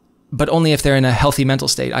 but only if they're in a healthy mental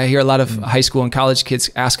state. I hear a lot of high school and college kids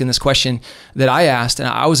asking this question that I asked, and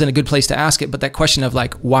I was in a good place to ask it, but that question of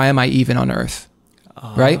like, why am I even on earth,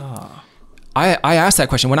 right? I asked that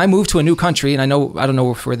question. When I moved to a new country, and I don't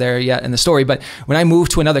know if we're there yet in the story, but when I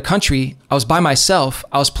moved to another country, I was by myself,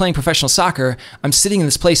 I was playing professional soccer, I'm sitting in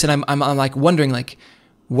this place, and I'm like wondering like,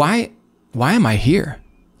 why am I here?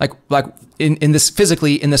 Like in this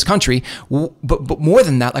physically in this country, but more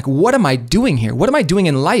than that, like, what am I doing here? What am I doing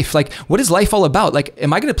in life? Like, what is life all about? Like,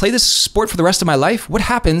 am I going to play this sport for the rest of my life? What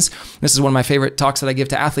happens? This is one of my favorite talks that I give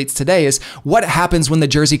to athletes today is what happens when the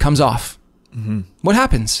jersey comes off? Mm-hmm. What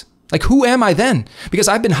happens? Like, who am I then? Because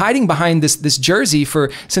I've been hiding behind this jersey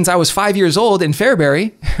since I was 5 years old in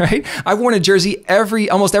Fairbury, right? I've worn a jersey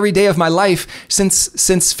almost every day of my life since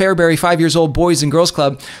Fairbury 5 years old Boys and Girls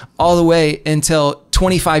Club, all the way until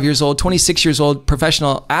 25 years old, 26 years old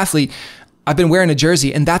professional athlete. I've been wearing a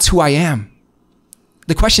jersey, and that's who I am.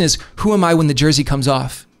 The question is, who am I when the jersey comes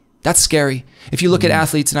off? That's scary. If you look at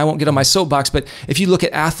athletes, and I won't get on my soapbox, but if you look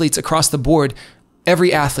at athletes across the board,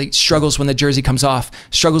 every athlete struggles when the jersey comes off,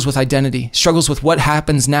 struggles with identity, struggles with what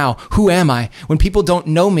happens now. Who am I? When people don't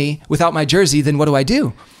know me without my jersey, then what do I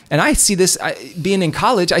do? And I see this, being in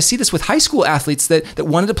college, I see this with high school athletes that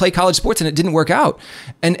wanted to play college sports and it didn't work out.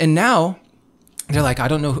 And now they're like, I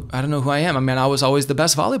don't know who I am. I mean, I was always the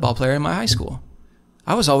best volleyball player in my high school.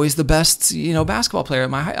 I was always the best, basketball player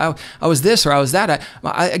at my I was this or I was that.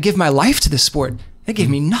 I give my life to this sport. It gave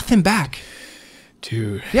me nothing back.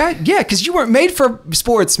 Dude. Yeah, because you weren't made for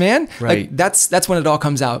sports, man. Right. Like, that's when it all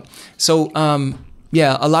comes out. So,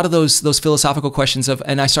 a lot of those philosophical questions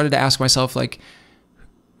and I started to ask myself, like,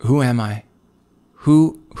 who am I?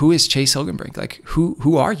 Who is Chase Hilgenbrinck? Like,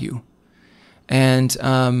 who are you? And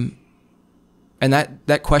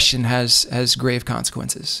that question has grave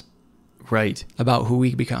consequences. Right. About who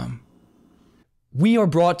we become. We are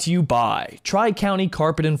brought to you by Tri-County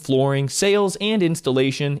Carpet and Flooring Sales and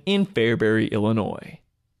Installation in Fairbury, Illinois.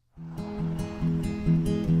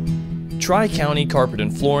 Tri-County Carpet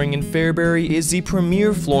and Flooring in Fairbury is the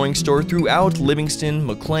premier flooring store throughout Livingston,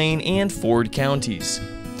 McLean, and Ford counties.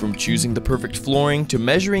 From choosing the perfect flooring to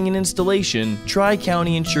measuring and installation,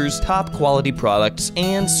 Tri-County ensures top quality products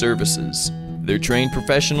and services. Their trained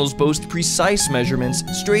professionals boast precise measurements,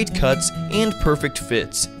 straight cuts, and perfect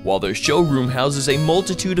fits, while their showroom houses a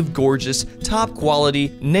multitude of gorgeous,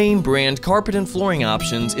 top-quality, name-brand carpet and flooring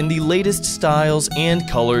options in the latest styles and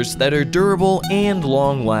colors that are durable and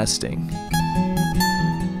long-lasting.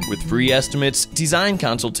 With free estimates, design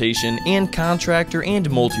consultation, and contractor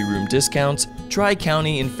and multi-room discounts,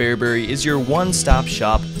 Tri-County in Fairbury is your one-stop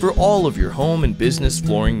shop for all of your home and business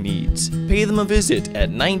flooring needs. Pay them a visit at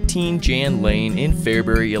 19 Jan Lane in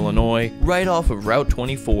Fairbury, Illinois, right off of Route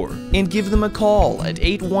 24, and give them a call at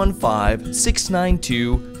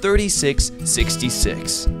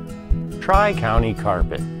 815-692-3666. Tri-County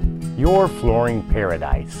Carpet, your flooring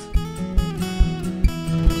paradise.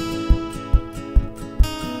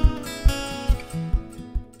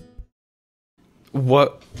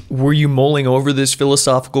 What were you mulling over this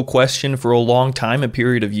philosophical question for a long time, a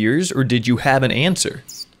period of years, or did you have an answer?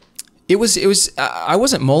 It was I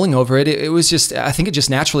wasn't mulling over it. It was just, I think it just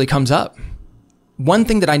naturally comes up. One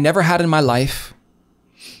thing that I never had in my life,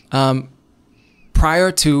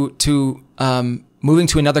 prior to moving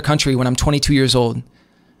to another country when I'm 22 years old,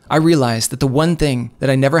 I realized that the one thing that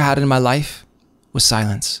I never had in my life was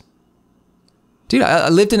silence. Dude, I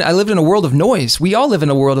lived in a world of noise. We all live in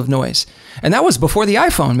a world of noise. And that was before the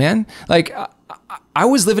iPhone, man. Like, I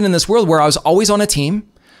was living in this world where I was always on a team.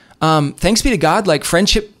 Thanks be to God, like,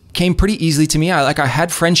 friendship came pretty easily to me. I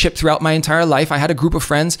had friendship throughout my entire life. I had a group of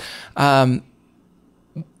friends. There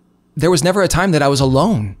was never a time that I was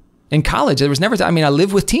alone. In college, there was never, I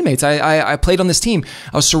lived with teammates. I played on this team.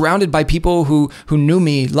 I was surrounded by people who knew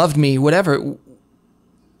me, loved me, whatever.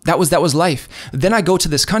 That was life. Then I go to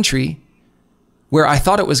this country where I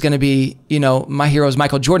thought it was going to be, my hero is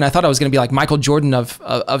Michael Jordan. I thought I was going to be like Michael Jordan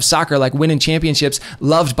of soccer, like winning championships,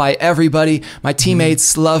 loved by everybody. My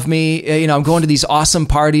teammates love me. I'm going to these awesome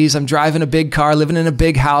parties. I'm driving a big car, living in a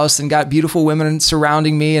big house, and got beautiful women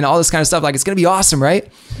surrounding me and all this kind of stuff. Like, it's going to be awesome,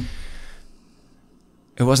 right?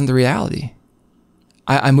 It wasn't the reality.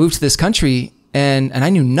 I moved to this country and I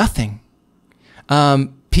knew nothing.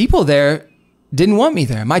 People there didn't want me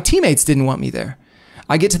there. My teammates didn't want me there.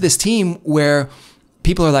 I get to this team where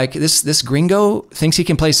people are like, this gringo thinks he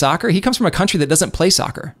can play soccer. He comes from a country that doesn't play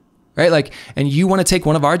soccer, right? Like, and you want to take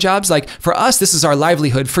one of our jobs? Like, for us, this is our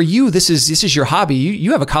livelihood. For you, this is your hobby.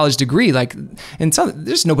 You have a college degree. Like, and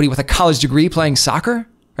there's nobody with a college degree playing soccer,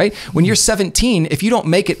 right? When you're 17, if you don't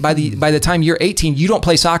make it by the time you're 18, you don't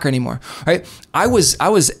play soccer anymore, right? I was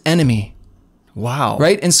enemy. Wow.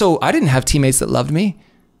 Right? And so I didn't have teammates that loved me.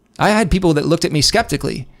 I had people that looked at me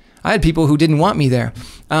skeptically. I had people who didn't want me there.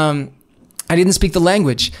 I didn't speak the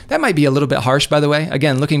language. That might be a little bit harsh, by the way.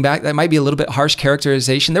 Again, looking back, that might be a little bit harsh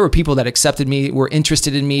characterization. There were people that accepted me, were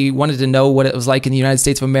interested in me, wanted to know what it was like in the United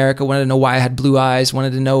States of America, wanted to know why I had blue eyes,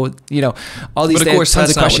 wanted to know, all these But of course, tons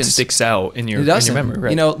that's of questions. Not what sticks out in your memory,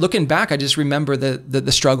 right? Looking back, I just remember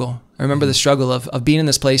the struggle. I remember the struggle of being in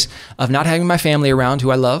this place, of not having my family around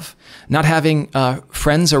who I love, not having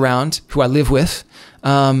friends around who I live with,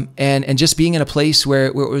 and just being in a place where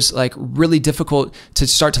it was like really difficult to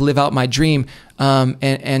start to live out my dream,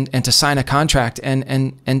 and to sign a contract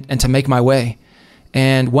and to make my way,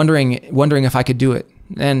 and wondering if I could do it,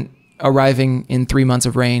 and arriving in 3 months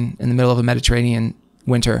of rain in the middle of a Mediterranean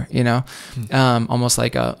winter, almost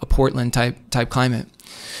like a Portland type climate.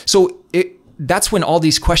 So that's when all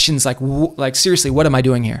these questions, like seriously, what am I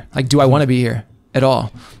doing here? Like, do I want to be here at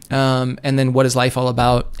all? And then what is life all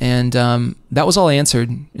about? And that was all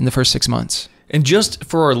answered in the first 6 months. And just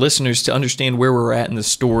for our listeners to understand where we're at in the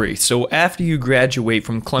story, so after you graduate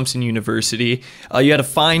from Clemson University, you had a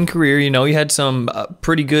fine career. You had some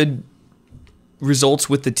pretty good results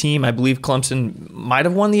with the team. I believe Clemson might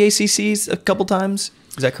have won the ACCs a couple times.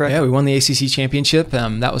 Is that correct? Yeah, we won the ACC championship.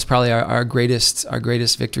 That was probably our greatest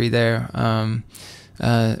victory there.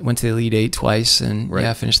 Went to the Elite Eight twice, and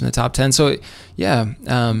finished in the top 10. So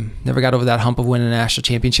never got over that hump of winning a national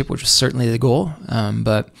championship, which was certainly the goal.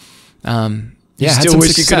 You still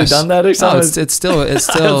wish you could have done that or something? Oh, it's still it's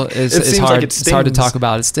hard. It's hard to talk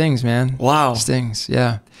about. It stings, man. Wow. It stings.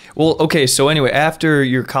 Yeah. Well, okay. So anyway, after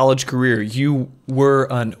your college career, you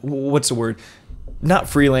were on, what's the word? Not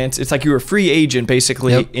freelance. It's like you were a free agent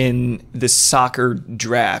basically in the soccer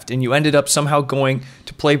draft, and you ended up somehow going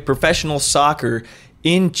to play professional soccer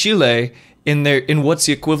in Chile in what's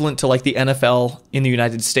the equivalent to like the NFL in the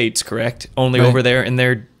United States, correct? Only over there in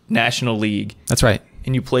their national league. That's right.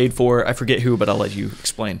 and you played for, I forget who, but I'll let you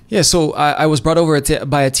explain. Yeah, so I was brought over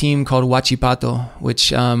by a team called Huachipato,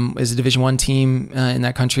 which is a Division I team in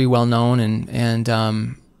that country, well known, and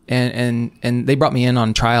they brought me in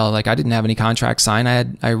on trial. Like, I didn't have any contract signed.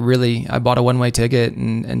 I bought a one-way ticket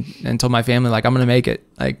and told my family, like, I'm going to make it.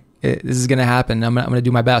 Like, this is going to happen. I'm going to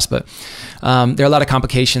do my best. But there are a lot of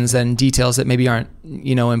complications and details that maybe aren't,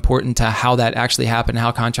 important to how that actually happened,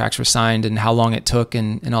 how contracts were signed and how long it took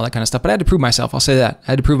and all that kind of stuff. But I had to prove myself. I'll say that.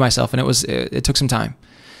 I had to prove myself, and it took some time.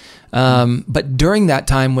 But during that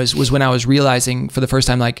time was when I was realizing for the first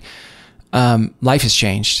time, like, life has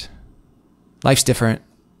changed. Life's different.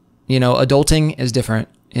 Adulting is different,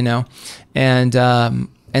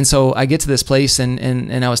 and so I get to this place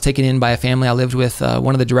and I was taken in by a family. I lived with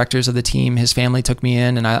one of the directors of the team. His family took me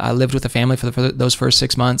in, and I lived with the family for those first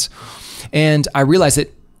 6 months. And I realized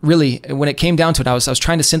that really, when it came down to it, I was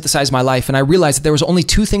trying to synthesize my life, and I realized that there was only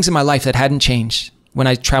 2 things in my life that hadn't changed when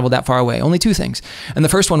I traveled that far away. Only 2 things. And the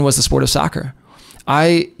first one was the sport of soccer.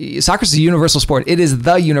 Soccer is a universal sport. It is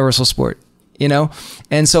the universal sport,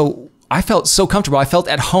 And so I felt so comfortable. I felt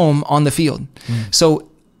at home on the field. So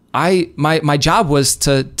my job was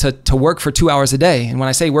to work for 2 hours a day. And when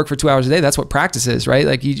I say work for 2 hours a day, that's what practice is, right?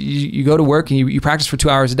 Like you go to work and you practice for 2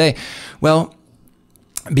 hours a day. Well,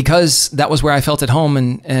 because that was where I felt at home,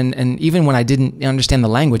 and even when I didn't understand the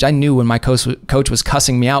language, I knew when my coach was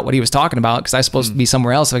cussing me out what he was talking about, because I was supposed to be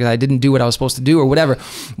somewhere else because I didn't do what I was supposed to do or whatever.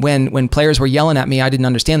 When players were yelling at me, I didn't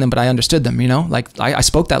understand them, but I understood them. Like I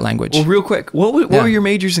spoke that language. Well, real quick, what were your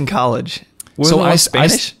majors in college?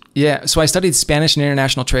 Spanish. So I studied Spanish and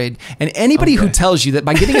international trade. And anybody who tells you that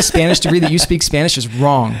by getting a Spanish degree that you speak Spanish is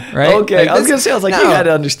wrong, right? Okay, I was going to say, you got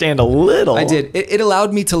to understand a little. I did. It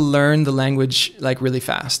allowed me to learn the language like really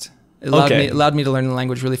fast. It allowed me to learn the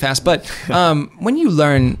language really fast. But when you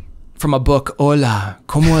learn from a book, hola,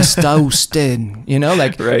 ¿cómo está usted?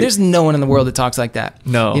 Right. There's no one in the world that talks like that.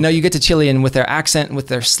 No. You get to Chile and with their accent and with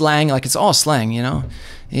their slang, like it's all slang,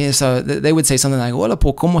 Yeah, so they would say something like, hola,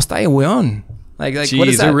 po, ¿cómo está, weón? Like Jeez, what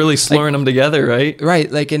is that? They're really slurring them together, right?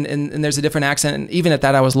 Right. Like, and there's a different accent. And even at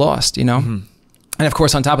that, I was lost, Mm-hmm. And of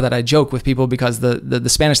course, on top of that, I joke with people because the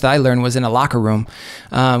Spanish that I learned was in a locker room,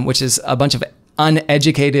 which is a bunch of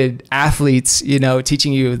uneducated athletes,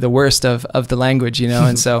 teaching you the worst of the language,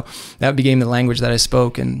 and so that became the language that I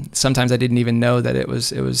spoke. And sometimes I didn't even know that it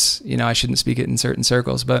was, I shouldn't speak it in certain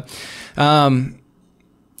circles, but,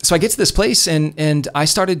 so I get to this place and I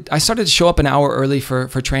started to show up an hour early for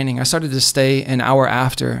training. I started to stay an hour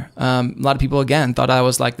after. A lot of people, again, thought I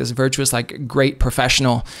was like this virtuous, like great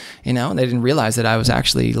professional, and they didn't realize that I was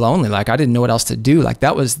actually lonely. Like I didn't know what else to do. Like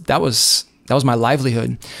that was my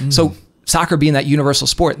livelihood. So soccer being that universal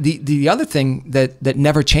sport, the other thing that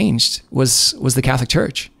never changed was the Catholic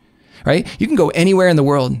Church, right? You can go anywhere in the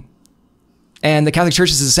world, and the Catholic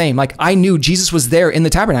Church is the same. Like I knew Jesus was there in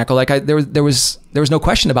the tabernacle. Like there was no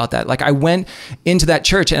question about that. Like I went into that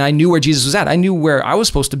church and I knew where Jesus was at. I knew where I was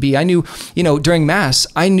supposed to be. I knew, during Mass,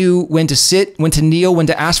 I knew when to sit, when to kneel, when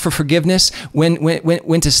to ask for forgiveness, when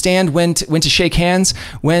to stand, when to shake hands,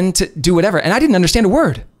 when to do whatever. And I didn't understand a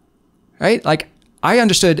word, right? Like I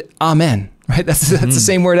understood Amen, right? That's the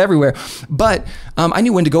same word everywhere. But I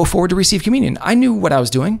knew when to go forward to receive communion. I knew what I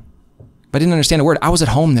was doing, but I didn't understand a word. I was at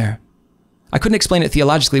home there. I couldn't explain it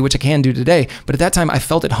theologically, which I can do today, but at that time I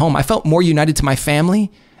felt at home. I felt more united to my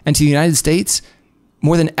family and to the United States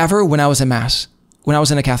more than ever when I was in Mass, when I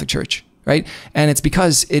was in a Catholic church, right? And it's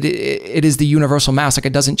because it is the universal Mass. Like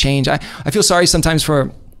it doesn't change. I feel sorry sometimes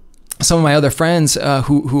for some of my other friends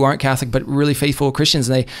who aren't Catholic but really faithful Christians,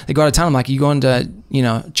 and they go out of town. I'm like, you going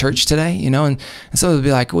to church today? And so they'll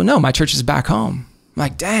be like, well, no, my church is back home. I'm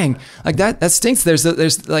like, dang, like that stinks. There's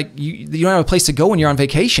like you don't have a place to go when you're on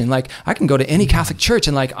vacation. Like I can go to any Catholic church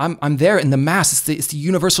and like I'm there in the Mass. It's the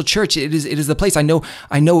universal church. It is the place. I know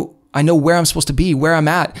where I'm supposed to be, where I'm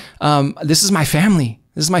at. This is my family.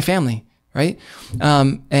 This is my family, right?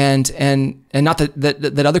 And not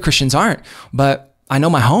that other Christians aren't, but I know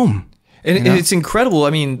my home. And it's incredible.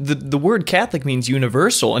 I mean, the word Catholic means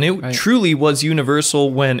universal, and it truly was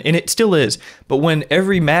universal and it still is. But when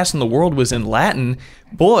every Mass in the world was in Latin,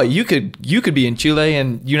 boy, you could be in Chile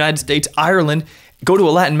and United States, Ireland, go to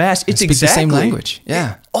a Latin Mass. It's exactly the same language.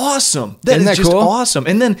 Yeah, awesome. Isn't that just cool? Awesome.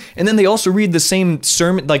 And then they also read the same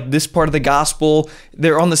sermon, like this part of the gospel.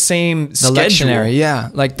 They're on the same schedule. Lectionary, yeah.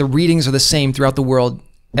 Like the readings are the same throughout the world.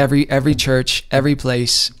 Every church, every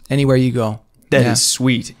place, anywhere you go. That is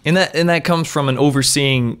sweet. And that comes from an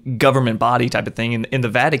overseeing government body type of thing in the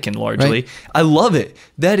Vatican largely. Right. I love it.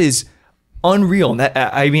 That is unreal. And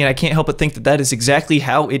I can't help but think that is exactly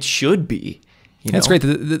how it should be. That's great.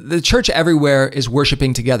 The church everywhere is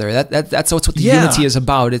worshiping together. That's what the unity is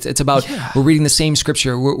about. It's about we're reading the same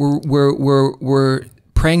scripture. We're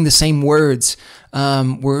praying the same words.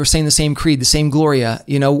 We're saying the same creed, the same Gloria.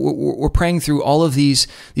 We're praying through all of these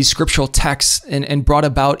scriptural texts and brought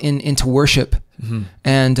about into worship. Mm-hmm.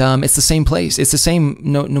 And it's the same place. It's the same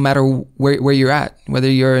no matter where you're at, whether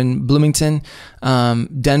you're in Bloomington,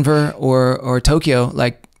 Denver, or Tokyo.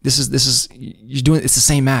 Like this is you're doing. It's the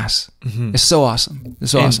same mass. Mm-hmm. It's so awesome.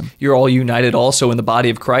 It's so awesome. You're all united also in the body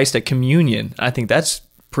of Christ at communion. I think that's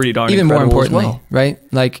pretty darn even more importantly, well. right?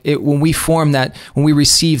 Like when we form that, when we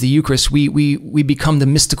receive the Eucharist, we become the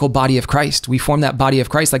mystical body of Christ. We form that body of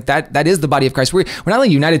Christ. Like that is the body of Christ. We're not only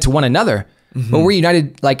united to one another, but we're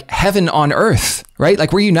united like heaven on earth, right?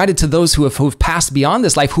 Like we're united to those who've passed beyond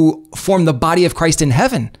this life, who form the body of Christ in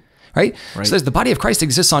heaven, right? So there's the body of Christ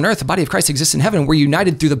exists on earth, the body of Christ exists in heaven. We're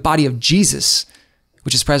united through the body of Jesus,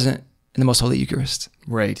 which is present in the most holy Eucharist.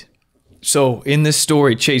 Right. So in this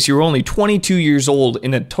story, Chase, you were only 22 years old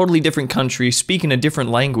in a totally different country, speaking a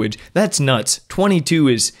different language. That's nuts. 22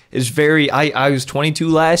 is very, I was 22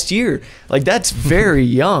 last year. Like that's very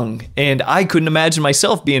young. And I couldn't imagine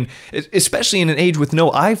myself being, especially in an age with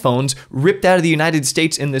no iPhones, ripped out of the United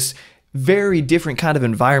States in this very different kind of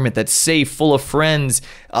environment that's safe, full of friends,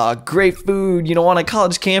 great food, on a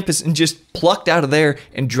college campus, and just plucked out of there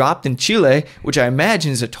and dropped in Chile, which I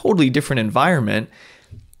imagine is a totally different environment.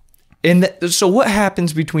 And so what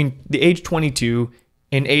happens between the age 22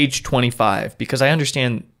 and age 25? Because I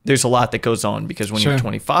understand there's a lot that goes on, because when you're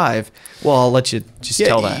 25, well, I'll let you just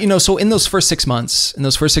tell that. So in those first 6 months,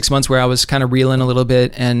 where I was kind of reeling a little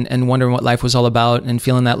bit and wondering what life was all about and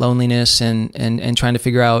feeling that loneliness and trying to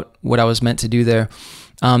figure out what I was meant to do there,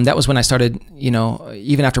 that was when I started,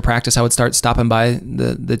 even after practice, I would start stopping by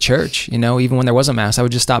the church, even when there wasn't mass, I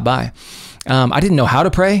would just stop by. I didn't know how to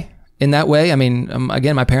pray in that way. I mean,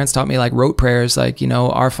 again, my parents taught me like rote prayers, like,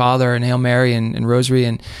 Our Father and Hail Mary and Rosary.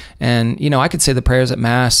 And I could say the prayers at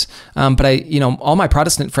mass. But all my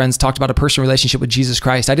Protestant friends talked about a personal relationship with Jesus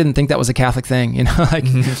Christ. I didn't think that was a Catholic thing,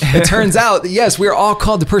 It turns out that, yes, we're all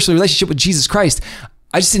called to personal relationship with Jesus Christ.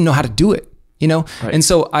 I just didn't know how to do it. Right. And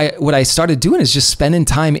so what I started doing is just spending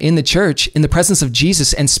time in the church, in the presence of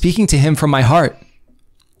Jesus, and speaking to him from my heart.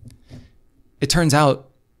 It turns out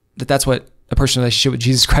that that's what a personal relationship with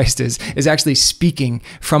Jesus Christ is actually speaking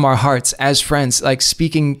from our hearts as friends, like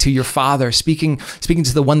speaking to your Father, speaking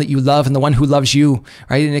to the one that you love and the one who loves you,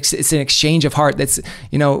 right? And it's an exchange of heart. That's,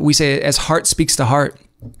 we say as heart speaks to heart.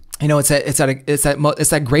 It's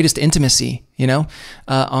that greatest intimacy,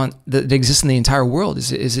 that exists in the entire world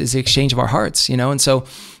is the exchange of our hearts, And so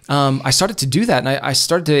I started to do that, and I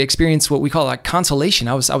started to experience what we call like consolation.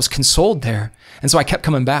 I was consoled there, and so I kept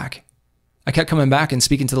coming back. And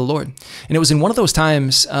speaking to the Lord. And it was in one of those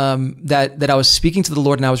times that I was speaking to the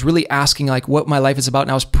Lord, and I was really asking like what my life is about.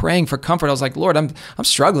 And I was praying for comfort. I was like, Lord, I'm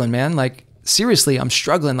struggling, man. Like seriously, I'm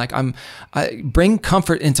struggling. Like I bring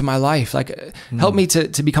comfort into my life. Like help me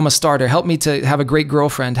to become a starter. Help me to have a great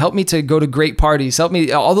girlfriend. Help me to go to great parties. Help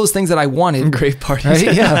me, all those things that I wanted. Great parties.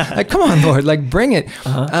 Right? Yeah. Like, come on, Lord, like bring it.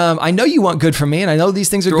 I know you want good for me, and I know these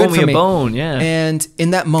things are good for me. Throw me a bone. Yeah. And in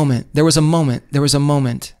that moment, there was a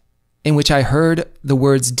moment in which I heard the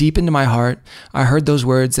words deep into my heart. I heard those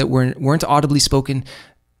words that weren't audibly spoken.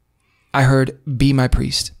 I heard, "Be my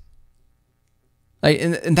priest." Like,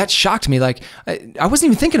 and that shocked me. Like, I wasn't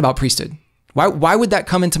even thinking about priesthood. Why would that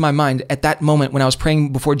come into my mind at that moment when I was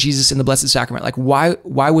praying before Jesus in the Blessed Sacrament? Like, why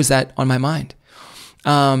was that on my mind?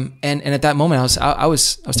 And at that moment, I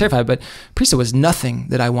was terrified. But priesthood was nothing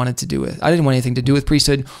that I wanted to do with. I didn't want anything to do with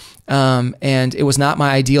priesthood. And it was not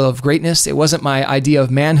my ideal of greatness. It wasn't my idea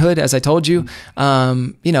of manhood, as I told you.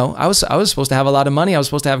 I was supposed to have a lot of money. I was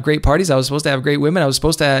supposed to have great parties. I was supposed to have great women. I was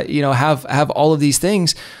supposed to, have all of these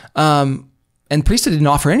things. And priesthood didn't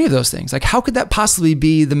offer any of those things. Like, how could that possibly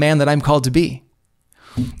be the man that I'm called to be?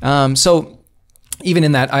 So even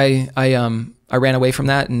in that, I ran away from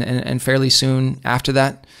that, and fairly soon after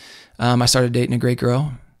that, I started dating a great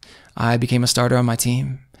girl. I became a starter on my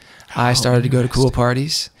team. I started to go to cool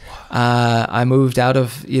parties. I moved out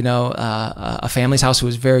of, a family's house who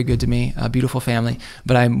was very good to me, a beautiful family,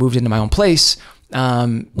 but I moved into my own place.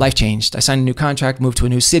 Life changed. I signed a new contract, moved to a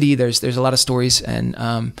new city. There's a lot of stories and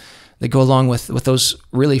that go along with those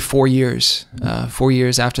really 4 years. 4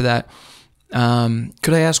 years after that.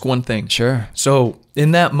 Could I ask one thing? Sure. So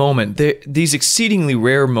in that moment, these exceedingly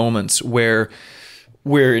rare moments where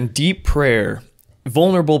we're in deep prayer,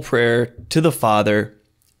 vulnerable prayer to the Father,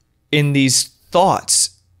 in these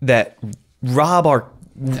thoughts that rob our,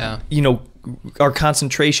 our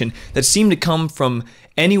concentration, that seem to come from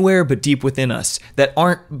anywhere but deep within us that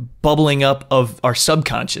aren't bubbling up of our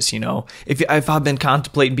subconscious, If I've been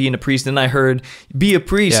contemplating being a priest and I heard, be a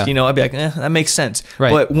priest, I'd be like, that makes sense.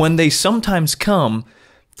 Right. But when they sometimes come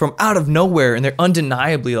from out of nowhere and they're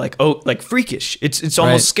undeniably like freakish, it's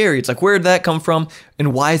almost scary. It's like, where did that come from?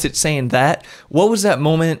 And why is it saying that? What was that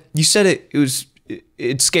moment? You said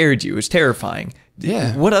it scared you. It was terrifying.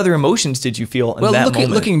 Yeah. What other emotions did you feel in that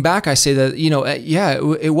moment? Looking back, I say that,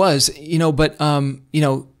 it was, but,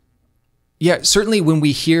 certainly when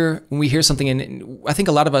we hear something, and I think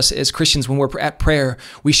a lot of us as Christians, when we're at prayer,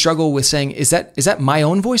 we struggle with saying, is that my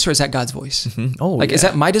own voice or is that God's voice? Mm-hmm. Is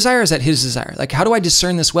that my desire or is that his desire? Like, how do I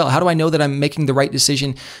discern this well? How do I know that I'm making the right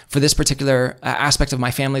decision for this particular aspect of my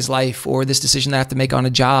family's life, or this decision that I have to make on a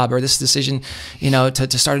job, or this decision,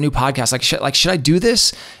 to start a new podcast? Should I do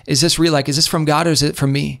this? Is this real? Is this from God or is it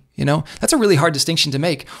from me? That's a really hard distinction to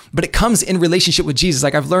make, but it comes in relationship with Jesus.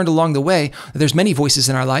 Like, I've learned along the way that there's many voices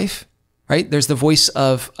in our life. Right? There's the voice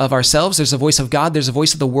of ourselves. There's the voice of God. There's the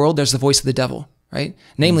voice of the world. There's the voice of the devil, right?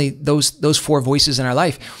 Namely, those four voices in our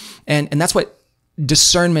life. And that's what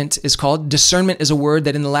discernment is called. Discernment is a word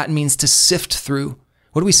that in the Latin means to sift through.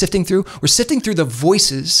 What are we sifting through? We're sifting through the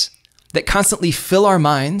voices that constantly fill our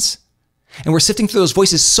minds. And we're sifting through those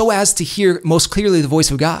voices so as to hear most clearly the voice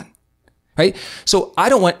of God. Right? So I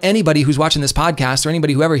don't want anybody who's watching this podcast or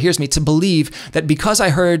anybody who ever hears me to believe that because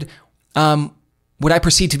I heard, what I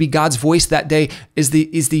perceived to be God's voice that day is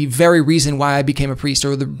the very reason why I became a priest,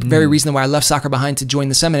 or the very reason why I left soccer behind to join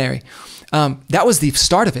the seminary. That was the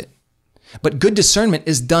start of it. But good discernment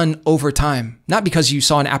is done over time, not because you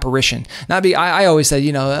saw an apparition. I always said,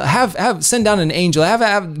 send down an angel,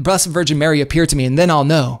 have Blessed Virgin Mary appear to me, and then I'll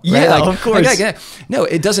know. Right? Yeah, of course. No,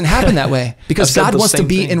 it doesn't happen that way because God wants to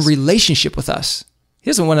be in relationship with us.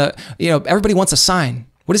 He doesn't want to. Everybody wants a sign.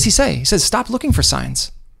 What does he say? He says, stop looking for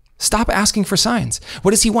signs. Stop asking for signs.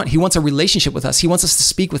 What does he want? He wants a relationship with us. He wants us to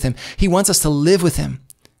speak with him. He wants us to live with him,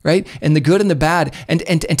 right? And the good and the bad,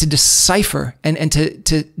 and to decipher and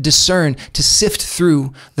to discern, to sift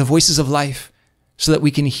through the voices of life so that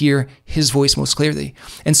we can hear his voice most clearly.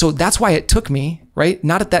 And so that's why it took me, right?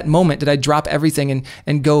 Not at that moment did I drop everything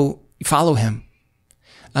and go follow him.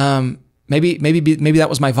 Maybe that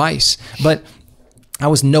was my vice, but I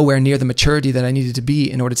was nowhere near the maturity that I needed to be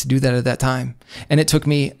in order to do that at that time. And it took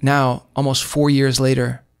me now almost 4 years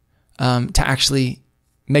later to actually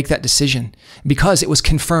make that decision because it was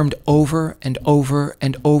confirmed over and over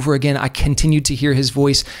and over again. I continued to hear his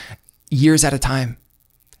voice years at a time.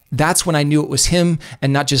 That's when I knew it was him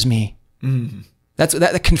and not just me. Mm.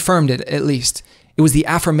 That confirmed it, at least. It was the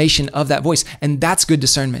affirmation of that voice. And that's good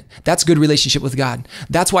discernment. That's good relationship with God.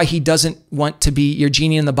 That's why he doesn't want to be your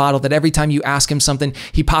genie in the bottle that every time you ask him something,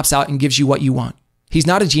 he pops out and gives you what you want. He's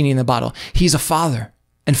not a genie in the bottle. He's a father.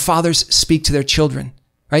 And fathers speak to their children,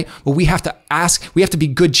 right? Well, we have to ask, we have to be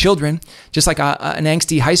good children, just like an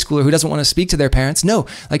angsty high schooler who doesn't want to speak to their parents. No,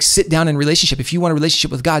 sit down in relationship. If you want a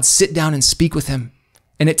relationship with God, sit down and speak with him.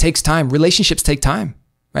 And it takes time. Relationships take time.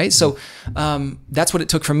 Right. So that's what it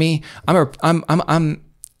took from me. I'm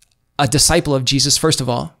a disciple of Jesus, first of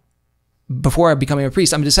all. Before becoming a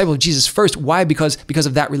priest, I'm a disciple of Jesus first. Why? Because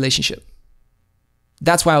of that relationship.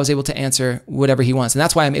 That's why I was able to answer whatever he wants. And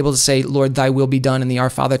that's why I'm able to say, Lord, thy will be done in the Our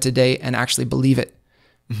Father today and actually believe it.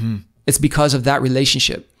 Mm-hmm. It's because of that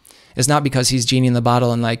relationship. It's not because he's genie in the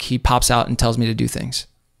bottle and he pops out and tells me to do things.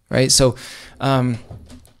 Right. So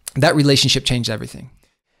that relationship changed everything.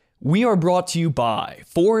 We are brought to you by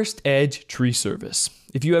Forrest Edge Tree Service.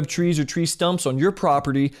 If you have trees or tree stumps on your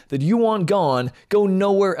property that you want gone, go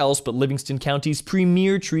nowhere else but Livingston County's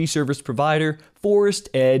premier tree service provider, Forrest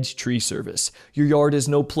Edge Tree Service. Your yard is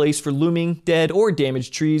no place for looming, dead, or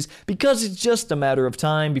damaged trees because it's just a matter of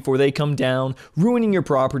time before they come down, ruining your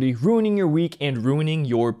property, ruining your week, and ruining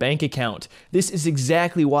your bank account. This is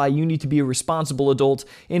exactly why you need to be a responsible adult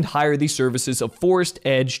and hire the services of Forrest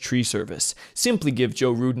Edge Tree Service. Simply give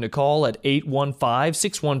Joe Rudin a call at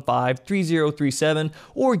 815-615-3037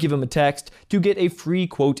 or give him a text to get a free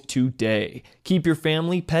quote today. Keep your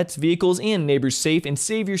family, pets, vehicles, and neighbors safe and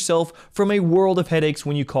save yourself from a world of headaches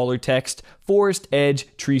when you call or text Forrest Edge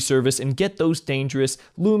Tree Service and get those dangerous,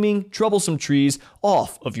 looming, troublesome trees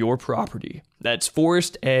off of your property. That's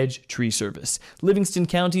Forrest Edge Tree Service, Livingston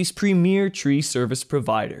County's premier tree service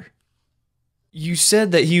provider. You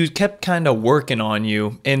said that he kept kind of working on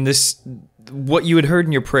you, and what you had heard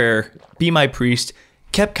in your prayer, be my priest,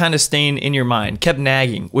 kept kind of staying in your mind, kept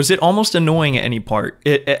nagging. Was it almost annoying at any point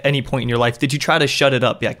in your life? Did you try to shut it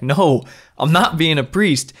up? Be like, no, I'm not being a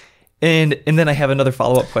priest. And then I have another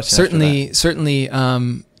follow-up question. Certainly,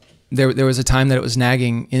 there was a time that it was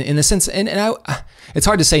nagging in the sense, and it's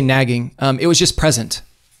hard to say nagging. It was just present,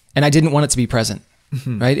 and I didn't want it to be present.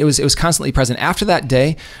 Right? It was constantly present. After that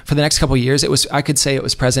day, for the next couple of years, I could say it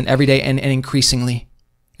was present every day and increasingly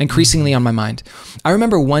on my mind. I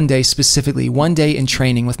remember one day in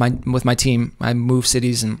training with my team. I moved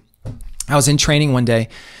cities, and I was in training one day,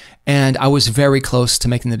 and I was very close to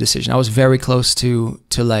making the decision. I was very close to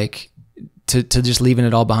just leaving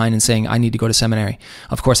it all behind and saying, I need to go to seminary.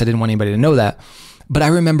 Of course, I didn't want anybody to know that. But I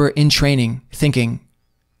remember in training thinking,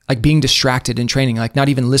 like being distracted in training, like not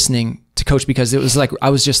even listening to coach, because it was like,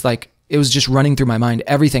 it was just running through my mind,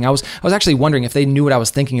 everything. I was actually wondering if they knew what I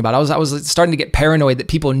was thinking about. I was starting to get paranoid that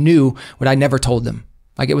people knew what I never told them.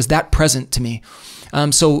 Like it was that present to me.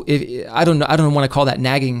 So I don't want to call that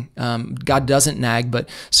nagging. God doesn't nag, but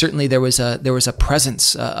certainly there was a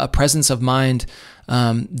presence of mind,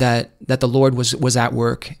 that the Lord was at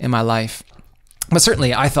work in my life. But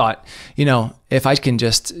certainly I thought, if I can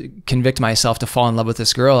just convict myself to fall in love with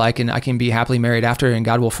this girl, I can be happily married after, and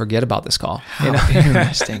God will forget about this call.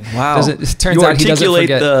 Interesting. Wow. It turns out he doesn't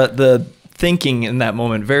forget. the thinking in that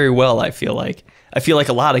moment very well, I feel like. I feel like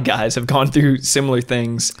a lot of guys have gone through similar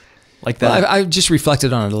things like that. Well, I've just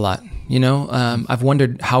reflected on it a lot. I've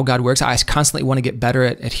wondered how God works. I constantly want to get better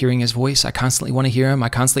at hearing his voice. I constantly want to hear him. I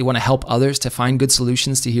constantly want to help others to find good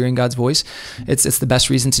solutions to hearing God's voice. It's the best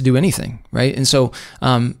reason to do anything, right? And so,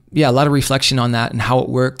 a lot of reflection on that and how it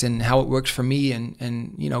worked for me.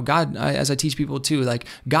 And God, as I teach people too, like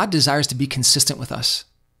God desires to be consistent with us.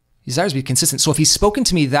 He desires to be consistent. So if he's spoken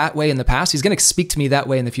to me that way in the past, he's going to speak to me that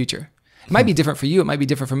way in the future. It might be different for you. It might be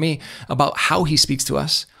different for me about how he speaks to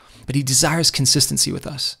us, but he desires consistency with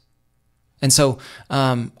us. And so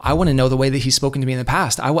I want to know the way that he's spoken to me in the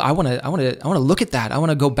past. I want to look at that. I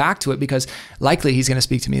want to go back to it, because likely he's going to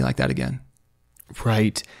speak to me like that again.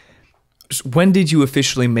 Right. When did you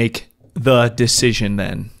officially make the decision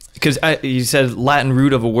then? Because you said Latin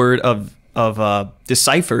root of a word of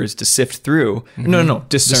decipher is to sift through. Mm-hmm. No,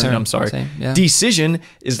 discern. I'm sorry. Same, yeah. Decision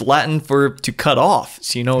is Latin for to cut off.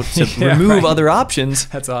 So, to remove other options.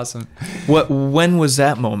 That's awesome. When was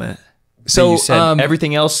that moment? So you said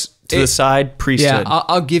everything else to the side, priesthood. Yeah,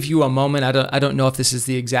 I'll give you a moment. I don't know if this is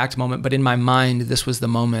the exact moment, but in my mind, this was the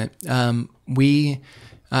moment.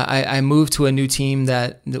 I moved to a new team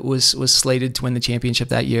that was slated to win the championship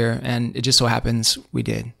that year, and it just so happens we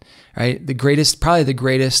did. Right, probably the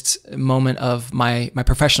greatest moment of my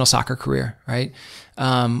professional soccer career. Right,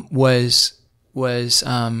 was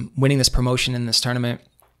winning this promotion in this tournament.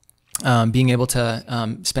 Being able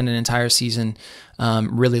to spend an entire season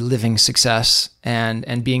really living success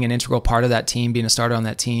and being an integral part of that team, being a starter on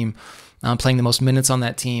that team, playing the most minutes on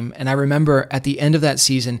that team. And I remember at the end of that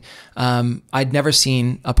season, I'd never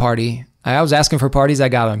seen a party. I was asking for parties, I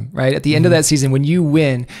got them, right? At the end of that season, when you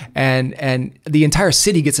win and the entire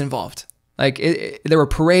city gets involved. Like there were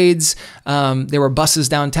parades, there were buses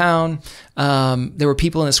downtown, there were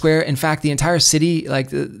people in the square. In fact, the entire city, like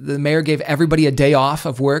the mayor gave everybody a day off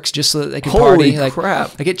of works just so that they could party. Holy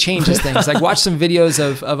crap. Like it changes things. Like watch some videos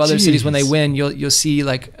of other cities when they win. You'll see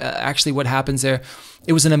like actually what happens there.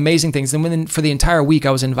 It was an amazing thing. And for the entire week,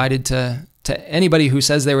 I was invited to anybody who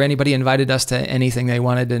says they were anybody invited us to anything they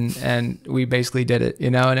wanted, and we basically did it,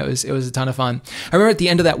 and it was a ton of fun. I remember at the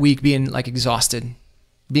end of that week being like exhausted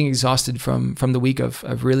from the week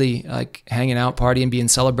of really like hanging out, partying, being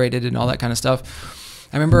celebrated and all that kind of stuff.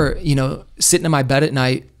 I remember, sitting in my bed at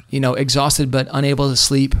night, exhausted but unable to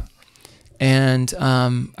sleep. And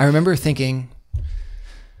I remember thinking,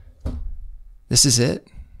 this is it.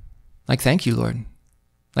 Like, thank you, Lord.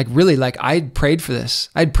 Like really, like I'd prayed for this.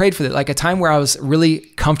 I'd prayed for it, like a time where I was really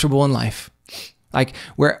comfortable in life. Like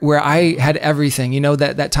where I had everything,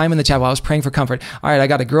 that time in the chapel, I was praying for comfort. All right, I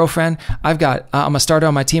got a girlfriend. I'm a starter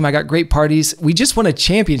on my team. I got great parties. We just won a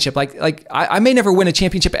championship. Like I may never win a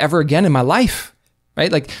championship ever again in my life, right?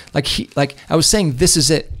 Like I was saying, this is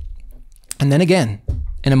it. And then again,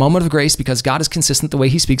 in a moment of grace, because God is consistent the way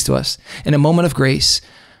he speaks to us, in a moment of grace,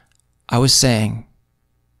 I was saying,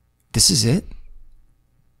 this is it.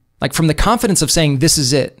 Like from the confidence of saying, this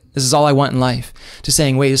is it. This is all I want in life, to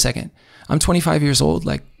saying, wait a second. I'm 25 years old.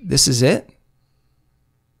 Like, this is it?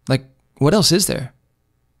 Like, what else is there?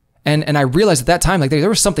 And I realized at that time, like there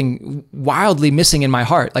was something wildly missing in my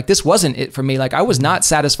heart. Like this wasn't it for me. Like I was not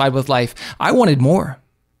satisfied with life. I wanted more.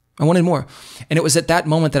 And it was at that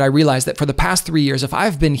moment that I realized that for the past 3 years, if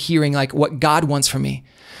I've been hearing like what God wants from me,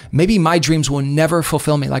 maybe my dreams will never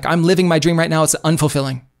fulfill me. Like I'm living my dream right now. It's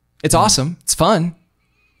unfulfilling. It's awesome. It's fun.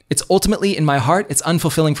 It's ultimately in my heart. It's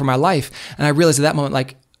unfulfilling for my life. And I realized at that moment,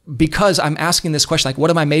 like, because I'm asking this question, like, what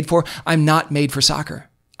am I made for? I'm not made for soccer.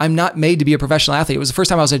 I'm not made to be a professional athlete. It was the first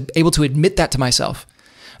time I was able to admit that to myself.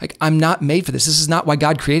 Like, I'm not made for this. This is not why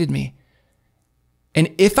God created me.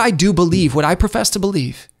 And if I do believe what I profess to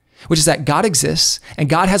believe, which is that God exists and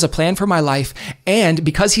God has a plan for my life, and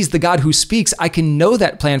because he's the God who speaks, I can know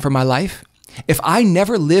that plan for my life. If I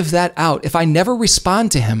never live that out, if I never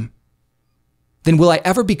respond to him, then will I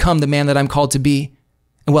ever become the man that I'm called to be?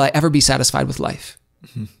 And will I ever be satisfied with life?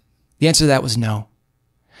 Mm-hmm. The answer to that was no.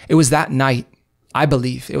 It was that night, I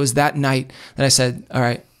believe, it was that night that I said, all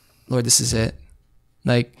right, Lord, this is it.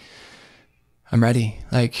 Like, I'm ready.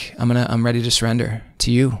 Like, I'm ready to surrender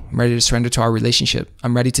to you. I'm ready to surrender to our relationship.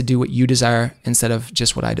 I'm ready to do what you desire instead of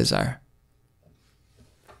just what I desire.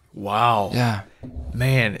 Wow. Yeah.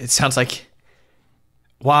 Man, it sounds like,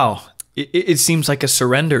 wow. It seems like a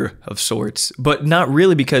surrender of sorts, but not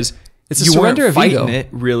really, because it's a you surrender weren't of fighting ego. it,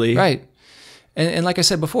 really. Right. And like I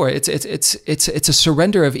said before, it's a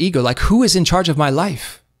surrender of ego. Like, who is in charge of my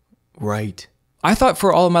life? Right. I thought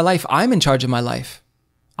for all of my life, I'm in charge of my life.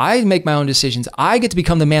 I make my own decisions. I get to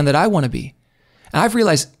become the man that I want to be. And I've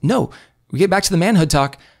realized, no, we get back to the manhood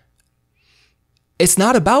talk. It's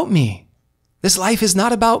not about me. This life is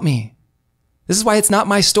not about me. This is why it's not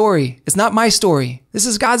my story. It's not my story. This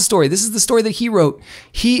is God's story. This is the story that he wrote.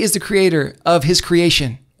 He is the creator of his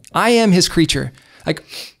creation. I am his creature. Like,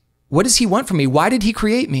 what does he want from me? Why did he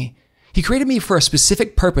create me? He created me for a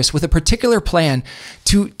specific purpose with a particular plan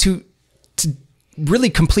to really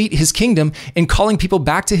complete his kingdom in calling people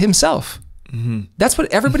back to himself. Mm-hmm. That's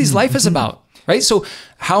what everybody's life is about, right? So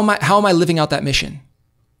how am I living out that mission?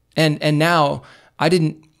 And now I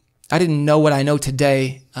didn't know what I know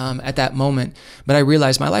today at that moment, but I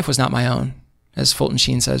realized my life was not my own, as Fulton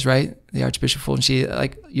Sheen says, right? The Archbishop Fulton Sheen,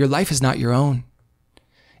 like, your life is not your own.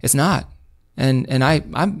 It's not. And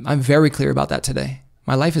I'm very clear about that today.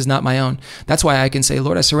 My life is not my own. That's why I can say,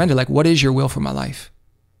 Lord, I surrender. Like, what is your will for my life?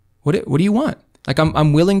 What do you want? Like,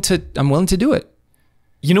 I'm willing to do it.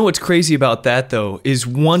 You know what's crazy about that, though, is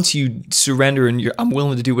once you surrender and I'm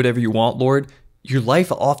willing to do whatever you want, Lord, your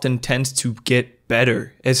life often tends to get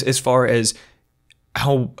better as far as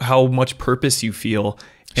how much purpose you feel,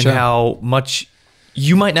 and Sure. how much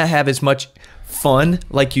you might not have as much fun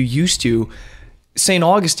like you used to. St.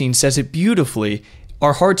 Augustine says it beautifully.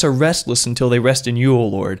 Our hearts are restless until they rest in you, O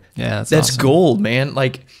Lord. Yeah, that's awesome. gold, man.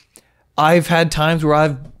 Like, I've had times where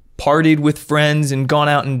I've partied with friends and gone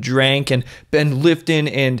out and drank and been lifting,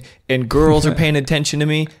 and girls are paying attention to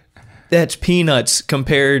me. That's peanuts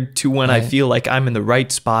compared to when I feel like I'm in the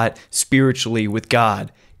right spot spiritually with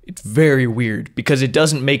God. It's very weird because it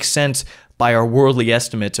doesn't make sense by our worldly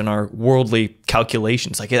estimates and our worldly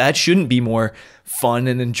calculations. Like, that shouldn't be more fun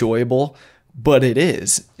and enjoyable, but it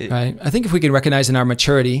is. Right. I think if we can recognize in our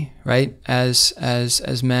maturity, right, as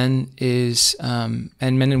men is, and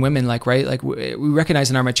men and women, like, right, like we recognize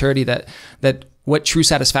in our maturity that what true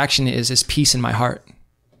satisfaction is peace in my heart,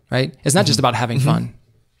 right? It's not just about having fun.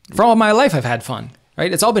 For all my life, I've had fun,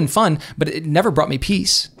 right? It's all been fun, but it never brought me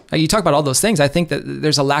peace. Like, you talk about all those things. I think that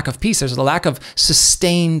there's a lack of peace. There's a lack of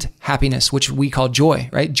sustained happiness, which we call joy,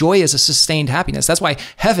 right? Joy is a sustained happiness. That's why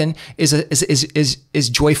heaven is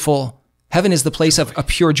joyful. Heaven is the place of a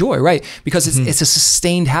pure joy, right? Because it's a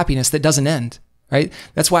sustained happiness that doesn't end, right?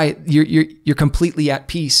 That's why you're completely at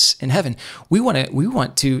peace in heaven. We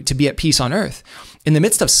want to be at peace on earth. In the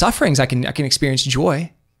midst of sufferings, I can experience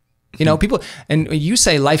joy. You know, people, and you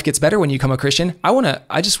say life gets better when you become a Christian.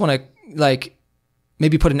 I just want to, like,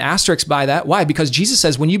 maybe put an asterisk by that. Why? Because Jesus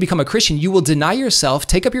says, when you become a Christian, you will deny yourself,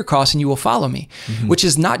 take up your cross, and you will follow me, which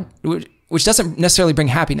doesn't necessarily bring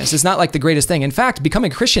happiness. It's not like the greatest thing. In fact, becoming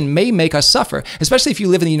a Christian may make us suffer, especially if you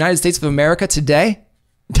live in the United States of America today.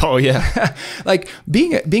 Oh yeah. Like,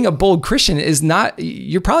 being a bold Christian is not,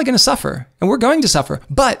 you're probably going to suffer, and we're going to suffer.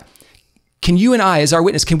 But can you and I, as our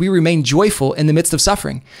witness, can we remain joyful in the midst of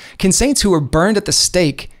suffering? Can saints who are burned at the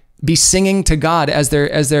stake be singing to God as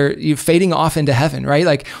they're fading off into heaven, right?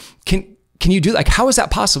 Like, can you do, like, how is that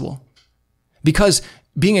possible? Because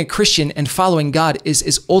being a Christian and following God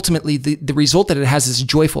is ultimately the result that it has is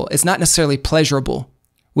joyful. It's not necessarily pleasurable,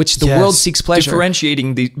 which the world seeks pleasure.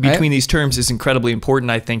 Differentiating between these terms is incredibly important,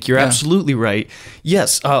 I think. You're absolutely right.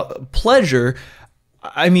 Yes, pleasure,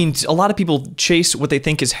 I mean, a lot of people chase what they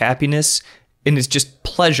think is happiness, and it's just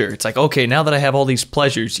pleasure. It's like, okay, now that I have all these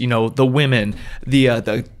pleasures, you know, the women,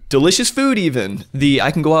 the delicious food even.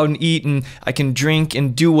 I can go out and eat and I can drink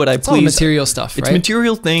and do what I please. It's all material stuff, It's right?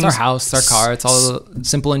 material things. It's our house, it's our car, it's all the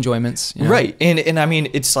simple enjoyments. You know? Right. And I mean,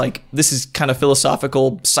 it's like, this is kind of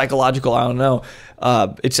philosophical, psychological, I don't know.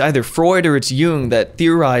 It's either Freud or it's Jung that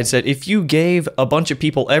theorized that if you gave a bunch of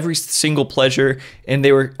people every single pleasure and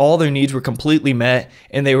all their needs were completely met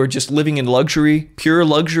and they were just living in luxury,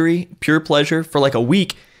 pure pleasure for like a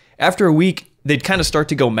week, after a week, they'd kind of start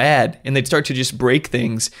to go mad and they'd start to just break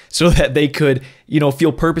things so that they could,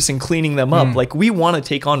 feel purpose in cleaning them up. Like, we want to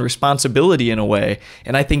take on responsibility in a way.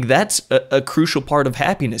 And I think that's a crucial part of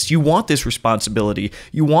happiness. You want this responsibility.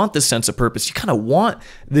 You want the sense of purpose. You kind of want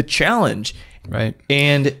the challenge. Right.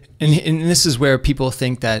 And this is where people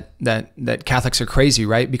think that Catholics are crazy,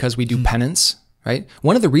 right? Because we do penance. Right.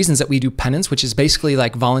 One of the reasons that we do penance, which is basically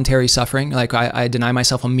like voluntary suffering, like I deny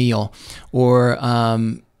myself a meal, or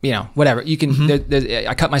whatever. You can.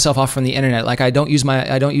 I cut myself off from the internet. Like I don't use an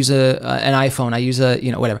iPhone. I use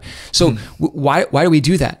whatever. So why do we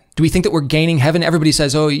do that? Do we think that we're gaining heaven? Everybody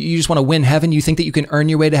says, oh, you just want to win heaven. You think that you can earn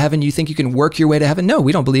your way to heaven. You think you can work your way to heaven. No,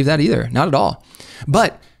 we don't believe that either. Not at all.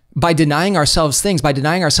 But by denying ourselves things, by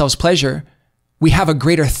denying ourselves pleasure, we have a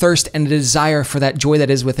greater thirst and a desire for that joy that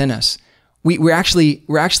is within us. We're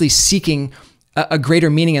actually seeking a greater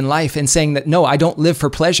meaning in life and saying that, no, I don't live for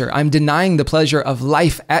pleasure. I'm denying the pleasure of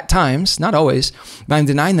life at times, not always, but I'm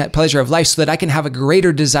denying that pleasure of life so that I can have a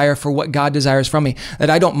greater desire for what God desires from me, that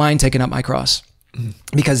I don't mind taking up my cross.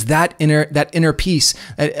 Because that inner peace,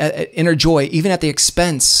 inner joy, even at the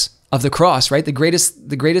expense of the cross, right? The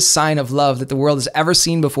greatest sign of love that the world has ever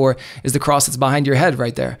seen before is the cross that's behind your head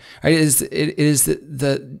right there. Right? It is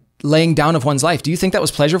the laying down of one's life. Do you think that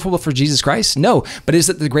was pleasurable for Jesus Christ? No. But is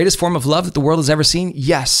it the greatest form of love that the world has ever seen?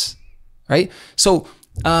 Yes. Right? So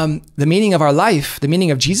the meaning of our life, the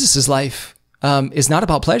meaning of Jesus's life, is not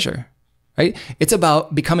about pleasure. Right? It's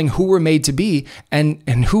about becoming who we're made to be,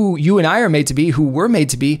 and who you and I are made to be, who we're made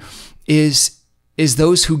to be, is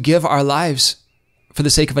those who give our lives for the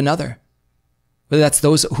sake of another. Whether that's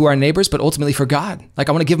those who are neighbors, but ultimately for God. Like,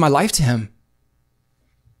 I want to give my life to him.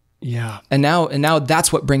 Yeah. And now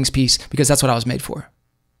that's what brings peace, because that's what I was made for.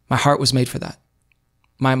 My heart was made for that.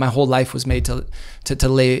 My whole life was made to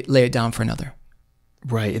lay it down for another.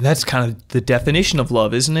 Right. And that's kind of the definition of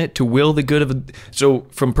love, isn't it? To will the good of so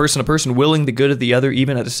from person to person, willing the good of the other,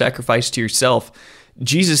 even at a sacrifice to yourself.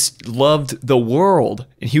 Jesus loved the world,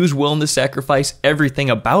 and he was willing to sacrifice everything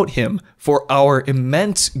about him for our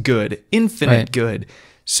immense good, infinite good.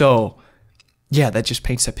 So, yeah, that just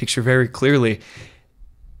paints that picture very clearly.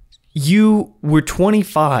 You were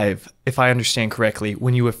 25, if I understand correctly,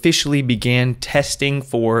 when you officially began testing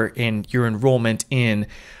for your enrollment in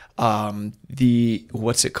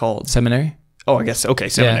what's it called? Seminary? Oh, I guess. Okay,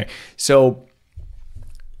 seminary. Yeah. So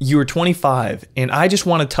you were 25, and I just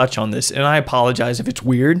want to touch on this, and I apologize if it's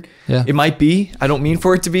weird. Yeah. It might be. I don't mean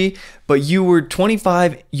for it to be. But you were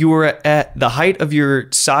 25. You were at the height of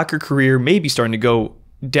your soccer career, maybe starting to go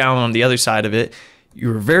down on the other side of it. You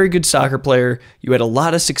were a very good soccer player. You had a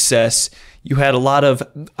lot of success. You had a lot of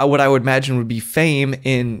what I would imagine would be fame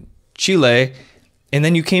in Chile. And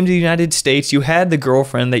then you came to the United States. You had the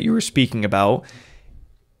girlfriend that you were speaking about.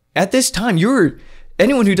 At this time,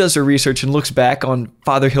 anyone who does their research and looks back on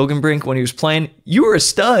Father Hilgenbrinck when he was playing, you were a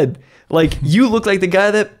stud. Like, you look like the guy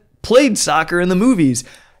that played soccer in the movies.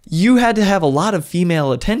 You had to have a lot of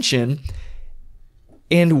female attention.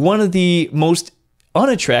 And one of the most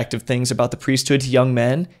unattractive things about the priesthood to young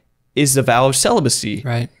men is the vow of celibacy.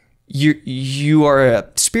 Right. You are a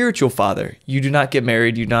spiritual father. You do not get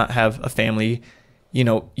married. You do not have a family. You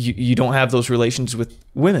don't have those relations with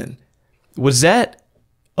women. Was that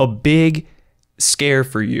a big scare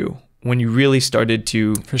for you when you really started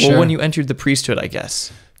to, for sure. When you entered the priesthood, I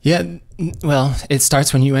guess? Yeah, well, it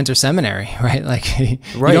starts when you enter seminary, right? Like, you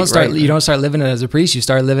don't start living it as a priest. You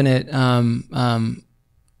start living it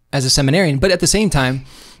as a seminarian. But at the same time,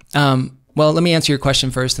 well, let me answer your question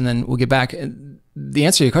first, and then we'll get back. The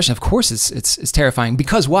answer to your question, of course, it's terrifying.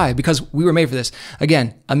 Because why? Because we were made for this.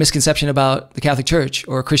 Again, a misconception about the Catholic Church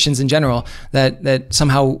or Christians in general that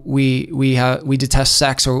somehow we detest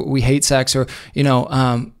sex, or we hate sex, or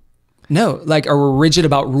no, like, or we're rigid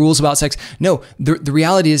about rules about sex. No, the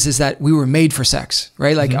reality is that we were made for sex,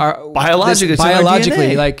 right? Like,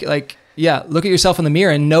 biologically, like. Yeah, look at yourself in the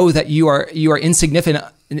mirror and know that you are insignificant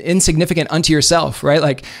unto yourself, right?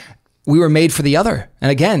 Like, we were made for the other.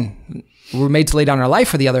 And again, we were made to lay down our life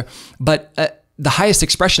for the other. But the highest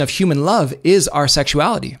expression of human love is our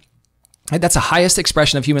sexuality. Right? That's the highest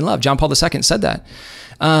expression of human love. John Paul II said that.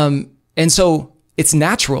 And so it's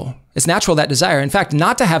natural. It's natural, that desire. In fact,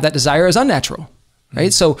 not to have that desire is unnatural,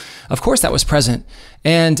 right? So of course that was present.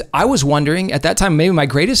 And I was wondering at that time, maybe my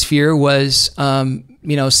greatest fear was,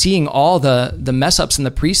 seeing all the mess ups in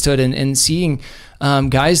the priesthood and seeing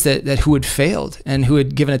guys that who had failed and who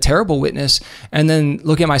had given a terrible witness, and then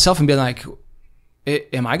looking at myself and being like,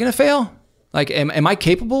 am I going to fail? Like, am I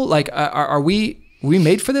capable? Like, are we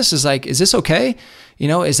made for this? Is this okay?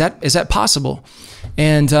 Is that possible?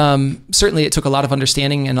 And certainly it took a lot of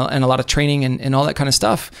understanding and a lot of training and all that kind of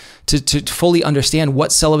stuff to fully understand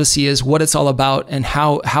what celibacy is, what it's all about, and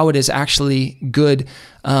how it is actually good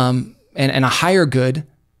and a higher good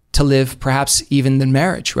to live perhaps even than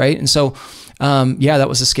marriage, right? And so, that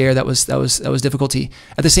was a scare. That was difficulty.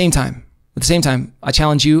 At the same time, I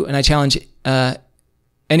challenge you and I challenge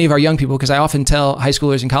any of our young people, because I often tell high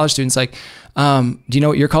schoolers and college students, like, do you know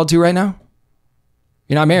what you're called to right now?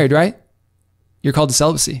 You're not married, right? You're called to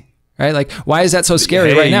celibacy, right? Like, why is that so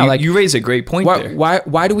scary right now? Like, you raise a great point there.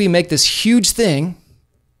 Why do we make this huge thing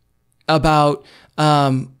about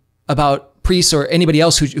priests or anybody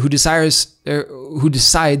else who decides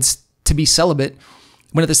to be celibate,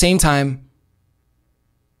 when at the same time,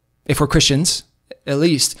 if we're Christians, at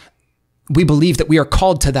least, we believe that we are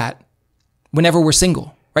called to that whenever we're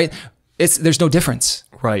single, right? There's no difference.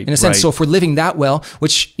 Right. In a sense. Right. So if we're living that well,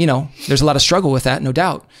 which, there's a lot of struggle with that, no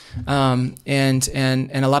doubt. And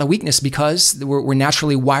a lot of weakness, because we're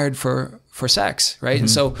naturally wired for sex. Right. Mm-hmm.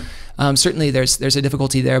 And so, certainly there's a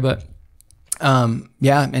difficulty there, but,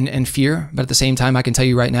 and fear. But at the same time, I can tell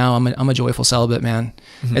you right now, I'm a joyful celibate, man.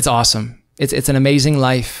 Mm-hmm. It's awesome. It's an amazing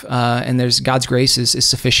life. And there's God's grace is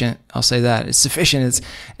sufficient. I'll say that it's sufficient.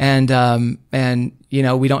 We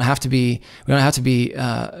don't have to be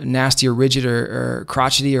nasty or rigid or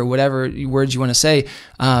crotchety or whatever words you want to say.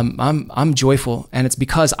 I'm joyful, and it's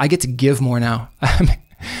because I get to give more now.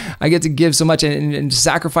 I get to give so much and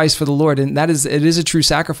sacrifice for the Lord, and it is a true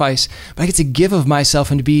sacrifice. But I get to give of myself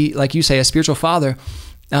and to be, like you say, a spiritual father,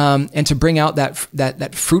 and to bring out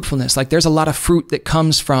that fruitfulness. Like, there's a lot of fruit that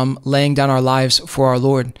comes from laying down our lives for our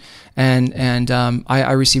Lord, and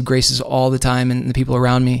I receive graces all the time, and the people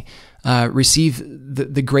around me receive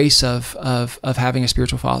the grace of having a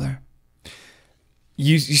spiritual father.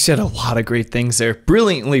 You said a lot of great things there.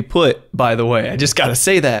 Brilliantly put, by the way. I just got to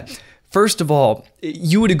say that. First of all,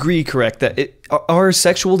 you would agree, correct, that our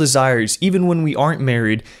sexual desires, even when we aren't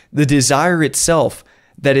married, the desire itself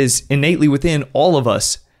that is innately within all of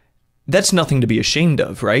us, that's nothing to be ashamed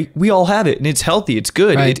of, right? We all have it, and it's healthy, it's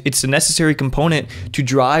good. Right. It's a necessary component to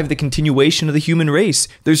drive the continuation of the human race.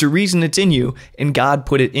 There's a reason it's in you, and God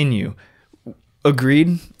put it in you.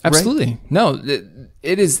 Agreed? Absolutely. Right? No,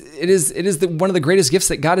 it is one of the greatest gifts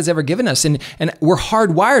that God has ever given us, and we're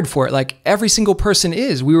hardwired for it. Like, every single person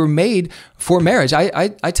is. We were made for marriage. I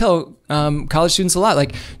tell college students a lot,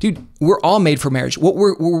 like, dude, we're all made for marriage. What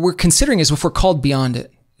we're considering is if we're called beyond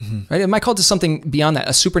it. Mm-hmm. Right? Am I called to something beyond that?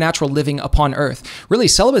 A supernatural living upon earth. Really,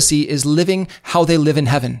 celibacy is living how they live in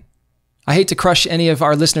heaven. I hate to crush any of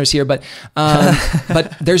our listeners here, but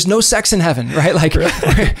there's no sex in heaven, right?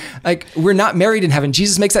 Like, we're not married in heaven.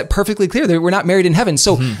 Jesus makes that perfectly clear that we're not married in heaven.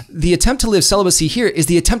 So the attempt to live celibacy here is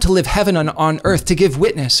the attempt to live heaven on earth, to give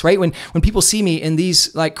witness, right? When people see me in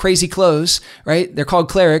these like crazy clothes, right? They're called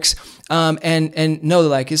clerics. And know,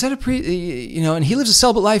 like, is that and he lives a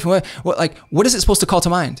celibate life. And what is it supposed to call to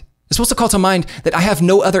mind? It's supposed to call to mind that I have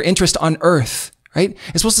no other interest on earth. Right?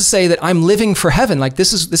 It's supposed to say that I'm living for heaven. Like,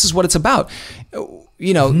 this is what it's about. The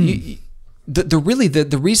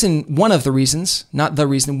reason, one of the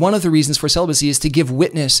reasons for celibacy is to give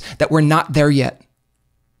witness that we're not there yet.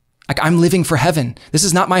 Like, I'm living for heaven. This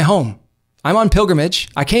is not my home. I'm on pilgrimage.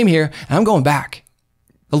 I came here and I'm going back.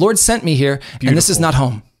 The Lord sent me here. Beautiful. And this is not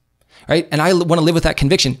home. Right? And I want to live with that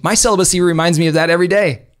conviction. My celibacy reminds me of that every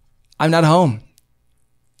day. I'm not home.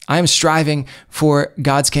 I am striving for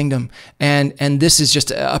God's kingdom. And this is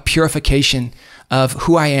just a purification of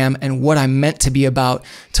who I am and what I'm meant to be about,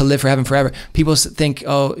 to live for heaven forever. People think,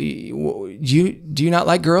 oh, do you not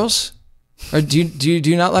like girls? Or do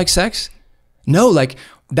you not like sex? No, like,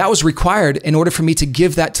 that was required in order for me to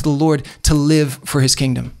give that to the Lord, to live for his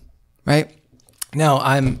kingdom, right? Now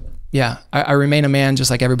I remain a man just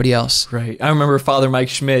like everybody else. Right. I remember Father Mike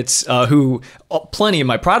Schmitz, who plenty of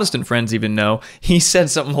my Protestant friends even know, he said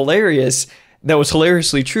something hilarious that was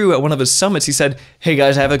hilariously true at one of his summits. He said, hey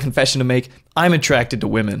guys, I have a confession to make. I'm attracted to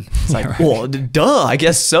women. It's like, well, duh, I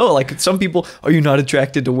guess so. Like, some people, are you not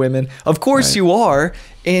attracted to women? Of course you are.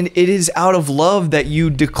 And it is out of love that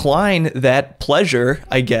you decline that pleasure,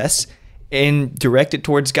 I guess, and direct it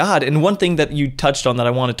towards God. And one thing that you touched on that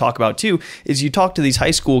I want to talk about too is you talk to these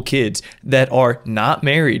high school kids that are not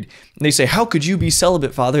married. And they say, how could you be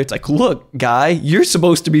celibate, Father? It's like, look, guy, you're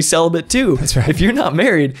supposed to be celibate too. That's right. If you're not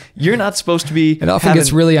married, you're not supposed to be. It often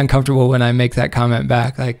gets really uncomfortable when I make that comment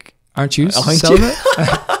back. Like, aren't you celibate?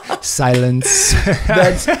 Silence.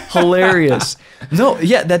 That's hilarious. No,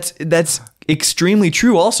 yeah, that's extremely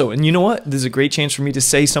true also. And you know what? This is a great chance for me to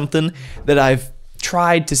say something that I've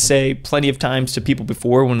tried to say plenty of times to people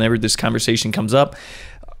before whenever this conversation comes up.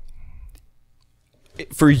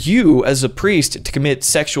 For you as a priest to commit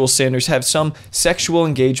sexual sin or to have some sexual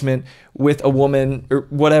engagement with a woman or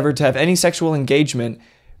whatever, to have any sexual engagement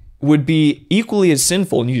would be equally as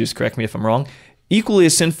sinful, and you just correct me if I'm wrong, equally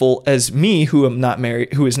as sinful as me who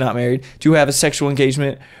is not married to have a sexual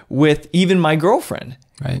engagement with even my girlfriend.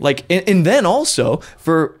 Right. Like, and then also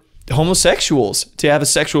for homosexuals to have a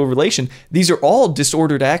sexual relation. These are all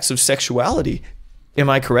disordered acts of sexuality. Am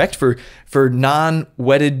I correct? For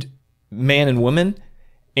non-wedded man and woman,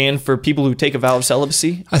 and for people who take a vow of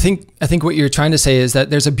celibacy? I think what you're trying to say is that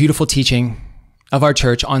there's a beautiful teaching of our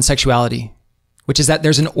church on sexuality, which is that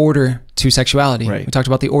there's an order to sexuality. Right. We talked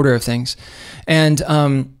about the order of things. And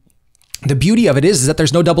the beauty of it is that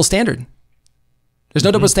there's no double standard. There's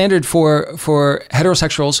no double standard for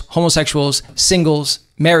heterosexuals, homosexuals, singles,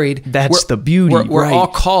 married. That's the beauty. We're right. all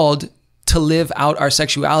called to live out our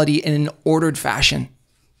sexuality in an ordered fashion,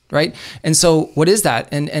 right? And so what is that?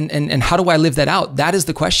 And how do I live that out? That is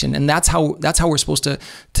the question. And that's how we're supposed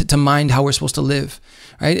to mind how we're supposed to live,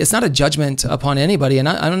 right? It's not a judgment upon anybody. And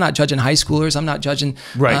I'm not judging high schoolers. I'm not judging.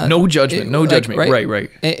 Right. No judgment. No judgment. Right.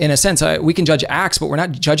 In a sense, we can judge acts, but we're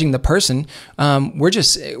not judging the person. We're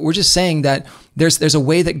just saying that there's a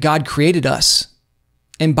way that God created us.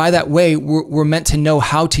 And by that way, we're meant to know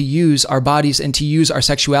how to use our bodies and to use our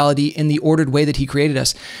sexuality in the ordered way that He created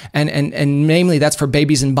us. And namely, that's for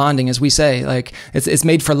babies and bonding, as we say. Like, it's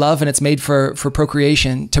made for love and it's made for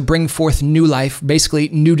procreation, to bring forth new life, basically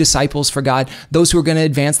new disciples for God, those who are going to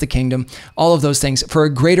advance the kingdom, all of those things, for a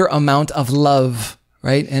greater amount of love.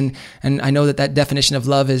 Right. And I know that definition of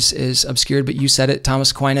love is obscured, but you said it,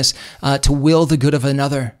 Thomas Aquinas, to will the good of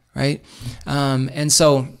another. Right. And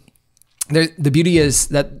so the beauty is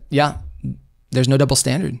that, there's no double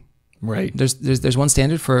standard. Right. There's one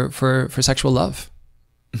standard for sexual love.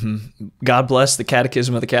 Mm-hmm. God bless the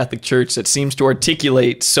Catechism of the Catholic Church that seems to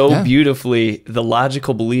articulate so beautifully the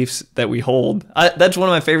logical beliefs that we hold. That's one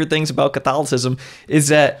of my favorite things about Catholicism, is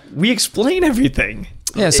that we explain everything.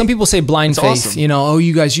 Yeah, some people say blind faith. Awesome. Oh,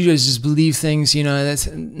 you guys just believe things.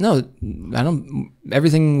 No, I don't.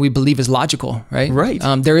 Everything we believe is logical, right? Right.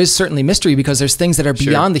 There is certainly mystery because there's things that are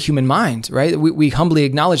beyond the human mind, right? We humbly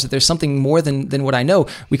acknowledge that there's something more than what I know.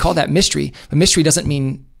 We call that mystery, but mystery doesn't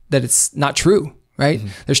mean that it's not true, right? Mm-hmm.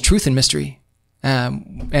 There's truth in mystery,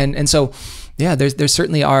 and so. Yeah, there's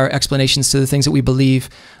certainly are explanations to the things that we believe.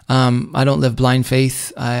 I don't live blind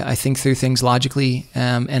faith. I think through things logically,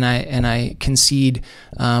 and I concede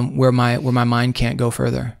where my mind can't go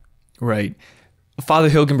further. Right. Father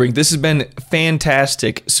Hilgenbrinck, this has been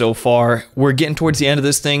fantastic so far. We're getting towards the end of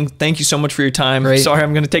this thing. Thank you so much for your time. Great. Sorry,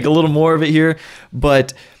 I'm going to take a little more of it here,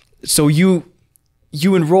 but so you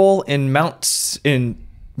enroll in Mount St.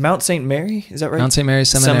 Mary, is that right? Mount St. Mary's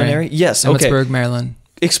Seminary. Yes. Emmitsburg, Okay. Maryland.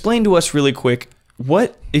 Explain to us really quick,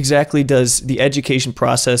 what exactly does the education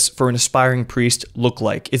process for an aspiring priest look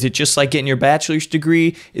like? Is it just like getting your bachelor's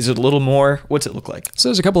degree? Is it a little more? What's it look like? So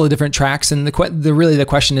there's a couple of different tracks, and the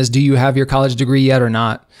question is, do you have your college degree yet or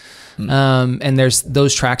not? And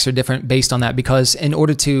those tracks are different based on that, because in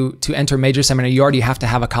order to enter major seminary, you already have to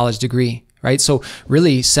have a college degree, right? So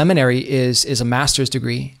really, seminary is a master's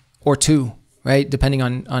degree or two, right? Depending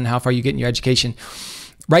on how far you get in your education.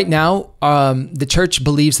 Right now, the church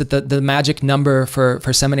believes that the magic number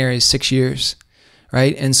for seminary is 6 years,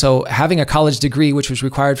 right? And so having a college degree, which was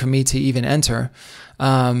required for me to even enter,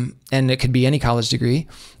 and it could be any college degree,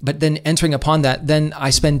 but then entering upon that, then I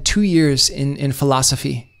spend 2 years in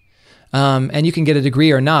philosophy. And you can get a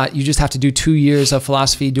degree or not. You just have to do 2 years of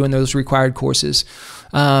philosophy doing those required courses.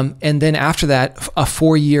 And then after that, a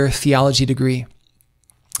 4-year theology degree.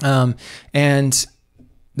 And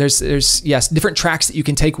there's different tracks that you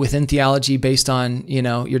can take within theology based on,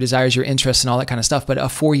 your desires, your interests, and all that kind of stuff. But a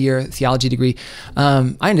 4-year theology degree,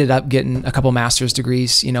 I ended up getting a couple master's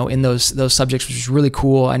degrees, in those subjects, which was really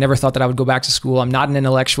cool. I never thought that I would go back to school. I'm not an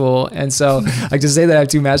intellectual, and so like to say that I have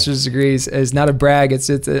 2 master's degrees is not a brag.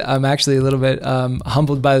 I'm actually a little bit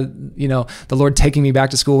humbled by the Lord taking me back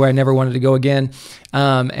to school where I never wanted to go again,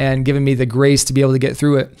 and giving me the grace to be able to get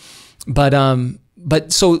through it.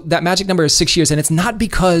 But so that magic number is 6 years, and it's not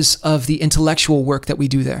because of the intellectual work that we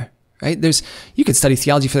do there, right? You could study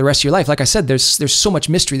theology for the rest of your life. Like I said, there's so much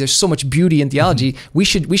mystery. There's so much beauty in theology. We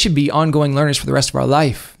should be ongoing learners for the rest of our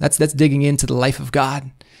life. That's digging into the life of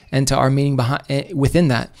God and to our meaning within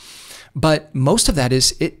that. But most of that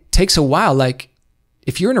it takes a while. Like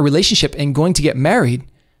if you're in a relationship and going to get married,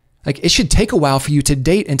 like it should take a while for you to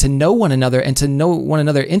date and to know one another and to know one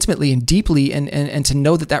another intimately and deeply and to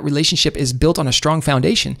know that relationship is built on a strong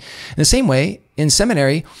foundation. In the same way, in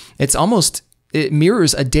seminary, it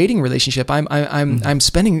mirrors a dating relationship. I'm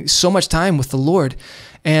spending so much time with the Lord,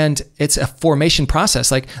 and it's a formation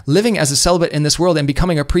process. Like living as a celibate in this world and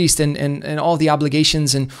becoming a priest and all the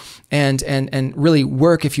obligations and really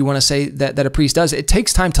work, if you want to say that a priest does. It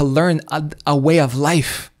takes time to learn a way of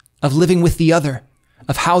life, of living with the other,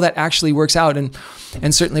 of how that actually works out. And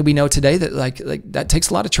certainly we know today that like that takes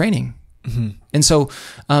a lot of training. Mm-hmm. And so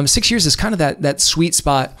 6 years is kind of that sweet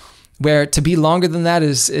spot where to be longer than that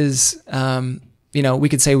is we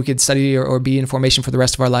could say we could study or be in formation for the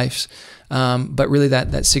rest of our lives. But really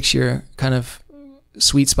that 6 year kind of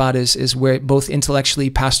sweet spot is where both intellectually,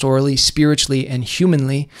 pastorally, spiritually, and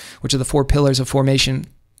humanly, which are the 4 pillars of formation,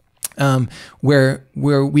 where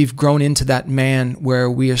we've grown into that man where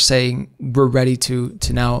we are saying we're ready to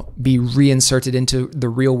now be reinserted into the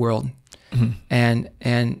real world, mm-hmm.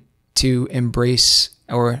 and to embrace,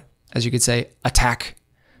 or as you could say, attack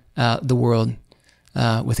the world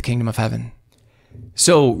with the kingdom of heaven.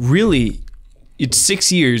 So really, it's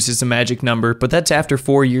 6 years is the magic number, but that's after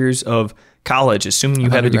 4 years of college, assuming you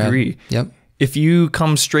had a degree. Yep. If you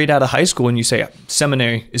come straight out of high school and you say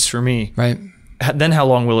seminary is for me, right? Then how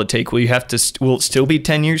long will it take? Will it still be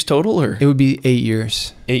 10 years total, or? It would be 8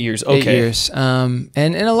 years. 8 years. Okay. 8 years.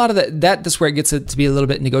 And a lot of that's where it gets to be a little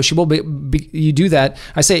bit negotiable, but you do that.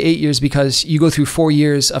 I say 8 years because you go through 4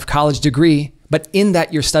 years of college degree, but in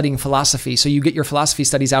that you're studying philosophy. So you get your philosophy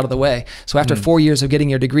studies out of the way. So after 4 years of getting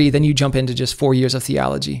your degree, then you jump into just 4 years of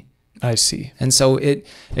theology. I see. And so it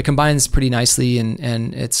combines pretty nicely,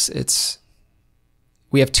 and it's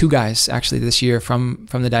we have 2 guys actually this year from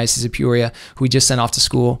the Diocese of Peoria who we just sent off to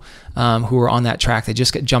school, who are on that track. They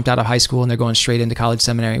just jumped out of high school and they're going straight into college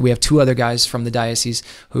seminary. We have 2 other guys from the diocese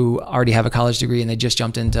who already have a college degree and they just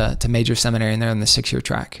jumped into major seminary, and they're on the 6-year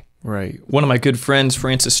track. Right. One of my good friends,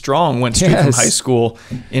 Francis Strong, went straight from high school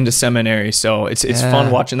into seminary. So it's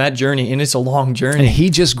fun watching that journey, and it's a long journey. And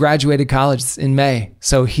he just graduated college in May.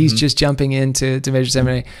 So he's just jumping into major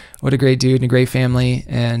seminary. What a great dude and a great family.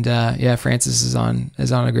 And Francis is on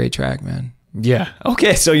a great track, man. Yeah.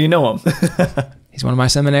 Okay. So you know him. He's one of my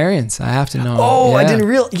seminarians. I have to know him. Oh, yeah. I didn't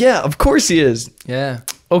realize. Yeah, of course he is. Yeah.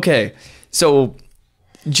 Okay. So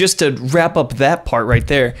just to wrap up that part right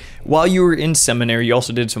there, while you were in seminary, you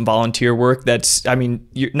also did some volunteer work.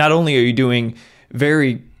 Not only are you doing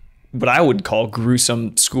very, what I would call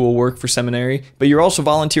gruesome school work for seminary, but you're also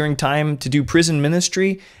volunteering time to do prison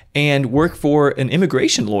ministry and work for an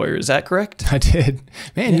immigration lawyer. Is that correct? I did.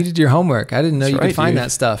 Man, You did your homework. I didn't know you could find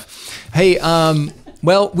that stuff. Hey,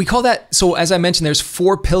 well, we call that, so as I mentioned, there's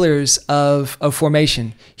 4 pillars of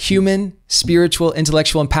formation: human, spiritual,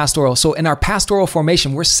 intellectual, and pastoral. So in our pastoral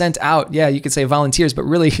formation, we're sent out, you could say volunteers, but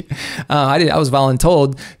really I was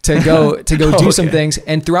voluntold to go do some things.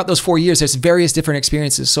 And throughout those 4 years, there's various different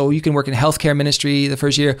experiences. So you can work in healthcare ministry the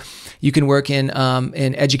first year, you can work in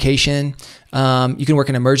education, you can work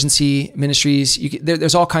in emergency ministries.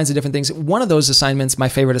 There's all kinds of different things. One of those assignments, my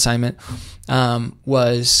favorite assignment,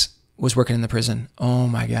 was working in the prison. Oh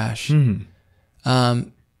my gosh. Mm-hmm.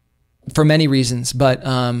 For many reasons, but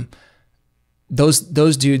those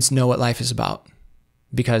dudes know what life is about,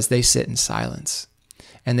 because they sit in silence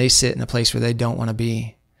and they sit in a place where they don't want to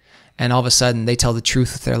be. And all of a sudden they tell the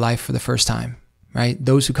truth with their life for the first time, right?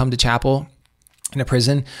 Those who come to chapel in a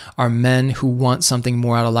prison are men who want something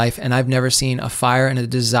more out of life. And I've never seen a fire and a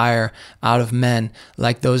desire out of men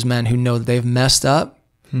like those men who know that they've messed up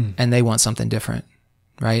and they want something different.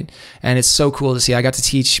 Right. And it's so cool to see. I got to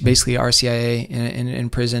teach basically RCIA in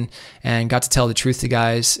prison, and got to tell the truth to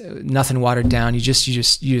guys. Nothing watered down. You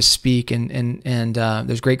just speak, and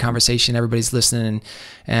there's great conversation. Everybody's listening,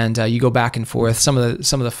 and you go back and forth. Some of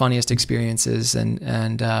the funniest experiences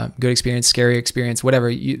and good experience, scary experience,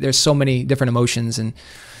 whatever. There's so many different emotions,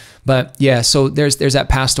 but yeah. So there's that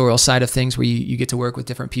pastoral side of things where you get to work with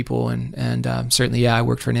different people, and certainly I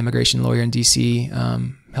worked for an immigration lawyer in DC,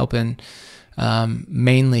 helping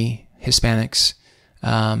mainly Hispanics,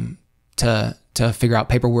 to figure out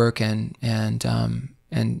paperwork and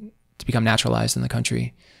to become naturalized in the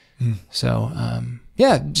country. So,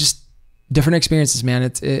 just different experiences, man.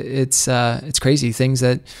 It's crazy, things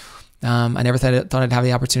that, I never thought I'd have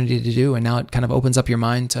the opportunity to do. And now it kind of opens up your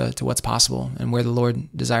mind to what's possible and where the Lord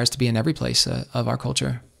desires to be in every place of our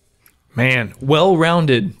culture. Man,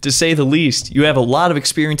 well-rounded, to say the least. You have a lot of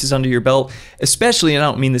experiences under your belt, especially, and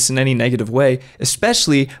I don't mean this in any negative way,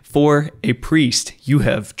 especially for a priest. You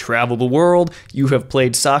have traveled the world. You have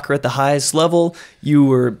played soccer at the highest level.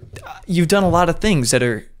 You've done a lot of things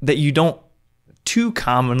that you don't too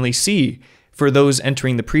commonly see for those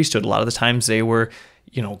entering the priesthood. A lot of the times they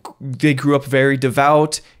they grew up very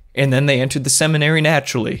devout, and then they entered the seminary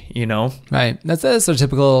naturally. Right. That's our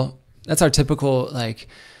typical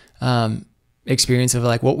experience of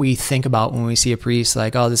like what we think about when we see a priest,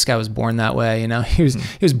 like, oh, this guy was born that way, he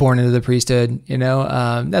was born into the priesthood,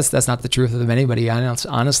 that's not the truth of anybody,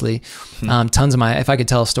 honestly. Tons of if I could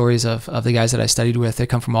tell stories of the guys that I studied with, they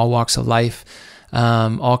come from all walks of life,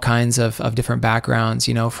 all kinds of different backgrounds,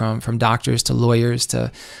 from doctors to lawyers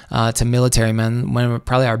to military men.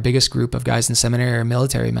 Probably our biggest group of guys in seminary are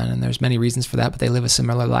military men, and there's many reasons for that, but they live a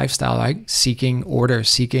similar lifestyle, like seeking order,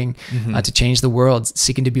 seeking to change the world,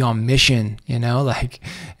 seeking to be on mission.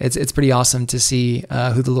 It's pretty awesome to see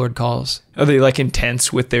who the Lord calls. Are they like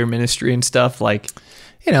intense with their ministry and stuff? Like,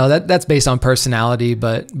 that's based on personality,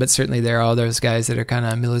 but certainly there are those guys that are kind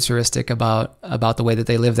of militaristic about the way that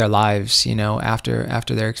they live their lives, after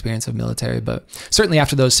their experience of military. But certainly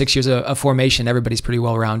after those 6 years of formation, everybody's pretty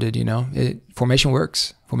well-rounded, Formation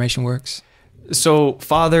works. So,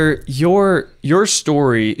 Father, your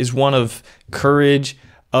story is one of courage,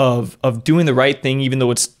 of doing the right thing, even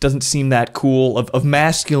though it doesn't seem that cool, of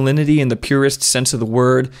masculinity in the purest sense of the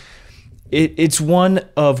word. It's one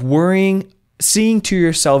of seeing to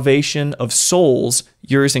your salvation of souls,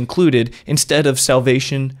 yours included, instead of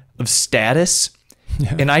salvation of status.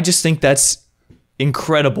 Yeah. And I just think that's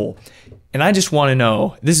incredible. And I just want to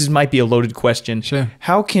know, might be a loaded question. Sure.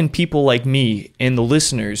 How can people like me and the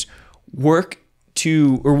listeners what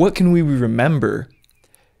can we remember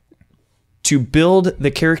to build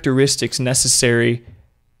the characteristics necessary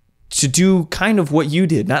to do kind of what you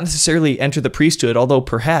did, not necessarily enter the priesthood, although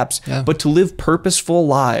perhaps, but to live purposeful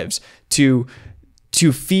lives, to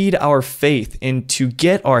feed our faith and to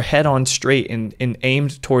get our head on straight and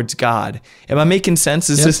aimed towards God. Am I making sense?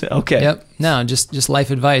 Is this okay? Yep. No, just life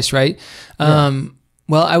advice, right?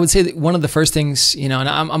 Well, I would say that one of the first things, and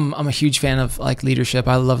I'm a huge fan of like leadership.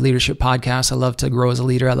 I love leadership podcasts. I love to grow as a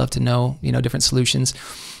leader. I love to know, different solutions.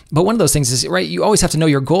 But one of those things is, right, you always have to know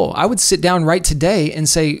your goal. I would sit down right today and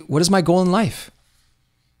say, what is my goal in life?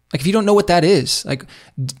 Like, if you don't know what that is, like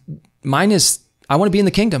mine is, I want to be in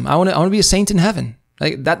the kingdom. I want to be a saint in heaven.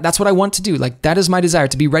 Like that's what I want to do. Like that is my desire,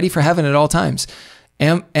 to be ready for heaven at all times.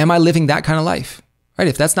 Am I living that kind of life? Right?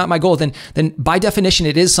 If that's not my goal, then by definition,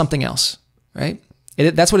 it is something else, right?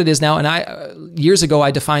 That's what it is now. And years ago,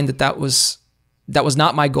 I defined that was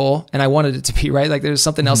not my goal, and I wanted it to be, right? Like there's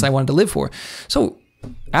something else I wanted to live for. So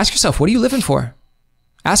ask yourself, what are you living for?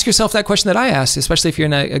 Ask yourself that question that I asked, especially if you're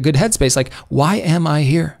in a good headspace. Like, why am I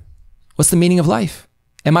here? What's the meaning of life?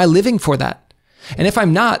 Am I living for that? And if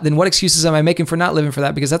I'm not, then what excuses am I making for not living for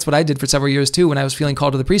that? Because that's what I did for several years too when I was feeling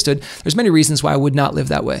called to the priesthood. There's many reasons why I would not live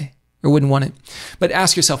that way or wouldn't want it. But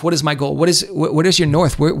ask yourself, what is my goal? What is your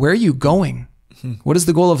north? Where are you going? What is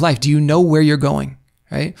the goal of life? Do you know where you're going?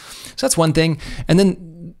 Right? So that's one thing. And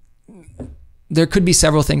then there could be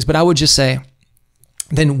several things, but I would just say,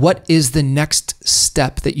 then what is the next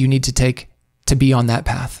step that you need to take to be on that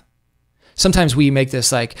path? Sometimes we make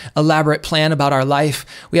this like elaborate plan about our life.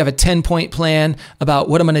 We have a 10-point plan about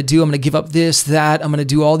what I'm going to do. I'm going to give up this, that. I'm going to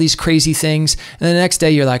do all these crazy things. And then the next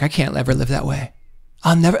day you're like, I can't ever live that way.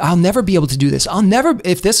 I'll never be able to do this.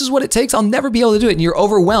 If this is what it takes, I'll never be able to do it. And you're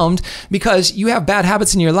overwhelmed because you have bad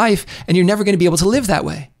habits in your life and you're never going to be able to live that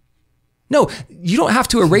way. No, you don't have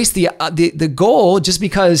to erase the goal just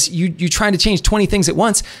because you're trying to change 20 things at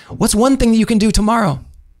once. What's one thing that you can do tomorrow?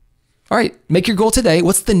 All right, make your goal today.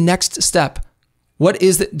 What's the next step?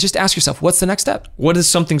 Just ask yourself, what's the next step? What is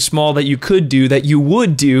something small that you could do, that you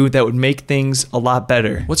would do, that would make things a lot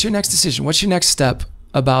better? What's your next decision? What's your next step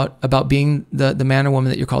about being the man or woman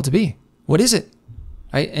that you're called to be? What is it?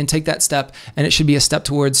 Right? And take that step, and it should be a step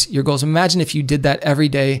towards your goals. Imagine if you did that every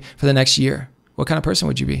day for the next year. What kind of person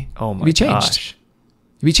would you be? Oh my gosh.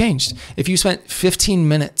 You'd be changed. If you spent 15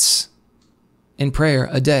 minutes in prayer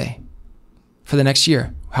a day for the next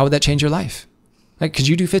year, how would that change your life? Like, could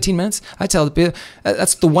you do 15 minutes? I tell people,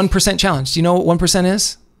 that's the 1% challenge. Do you know what 1%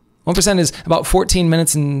 is? 1% is about 14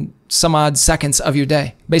 minutes and some odd seconds of your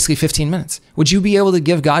day, basically 15 minutes. Would you be able to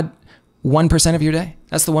give God 1% of your day?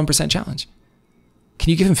 That's the 1% challenge. Can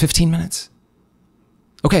you give him 15 minutes?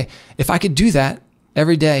 Okay, if I could do that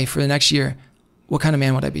every day for the next year, what kind of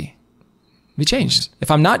man would I be? Be changed.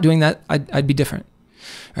 If I'm not doing that, I'd be different,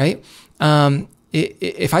 right?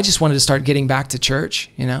 if I just wanted to start getting back to church,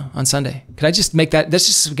 on Sunday, could I just make that's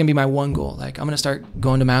just going to be my one goal. Like, I'm going to start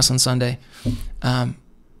going to mass on Sunday.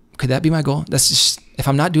 Could that be my goal? That's just, if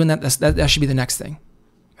I'm not doing that, that should be the next thing,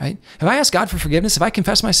 right? Have I asked God for forgiveness? Have I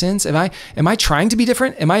confessed my sins? Am I trying to be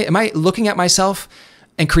different? Am I looking at myself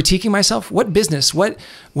and critiquing myself? What business, what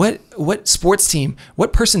sports team,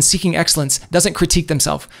 what person seeking excellence doesn't critique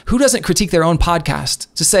themselves? Who doesn't critique their own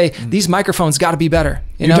podcast to say, these microphones got to be better?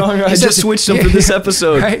 I just switched them for this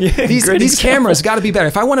episode. Right? Yeah, these cameras got to be better.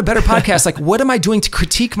 If I want a better podcast, like, what am I doing to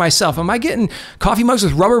critique myself? Am I getting coffee mugs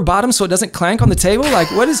with rubber bottoms so it doesn't clank on the table?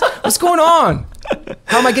 Like, what's going on?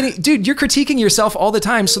 How am I getting, dude, you're critiquing yourself all the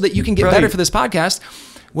time so that you can get better for this podcast.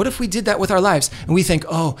 What if we did that with our lives and we think,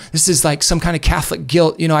 oh, this is like some kind of Catholic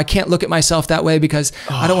guilt. I can't look at myself that way because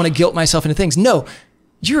I don't want to guilt myself into things. No,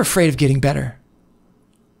 you're afraid of getting better.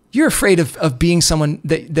 You're afraid of being someone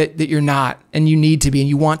that you're not and you need to be and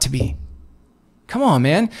you want to be. Come on,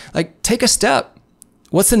 man. Like, take a step.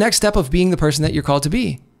 What's the next step of being the person that you're called to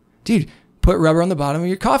be? Dude, put rubber on the bottom of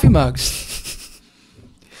your coffee mugs.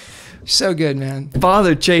 So good, man.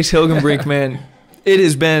 Father Chase Hilgenbrinck, man. It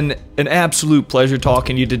has been an absolute pleasure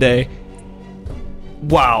talking to you today.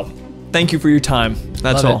 Wow. Thank you for your time.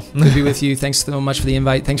 That's all. Good to be with you. Thanks so much for the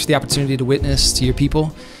invite. Thanks for the opportunity to witness to your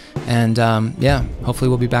people. And hopefully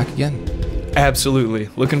we'll be back again. Absolutely.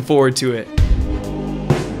 Looking forward to it.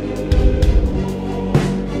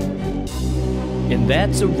 And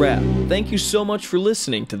that's a wrap. Thank you so much for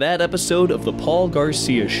listening to that episode of The Paul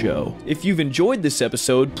Garcia Show. If you've enjoyed this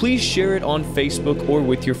episode, please share it on Facebook or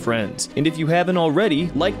with your friends. And if you haven't already,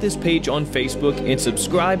 like this page on Facebook and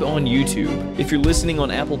subscribe on YouTube. If you're listening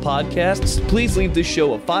on Apple Podcasts, please leave this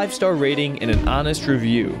show a 5-star rating and an honest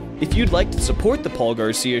review. If you'd like to support The Paul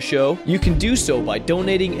Garcia Show, you can do so by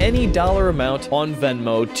donating any dollar amount on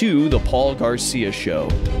Venmo to The Paul Garcia Show.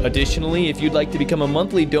 Additionally, if you'd like to become a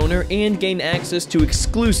monthly donor and gain access to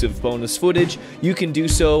exclusive bonus footage, you can do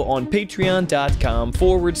so on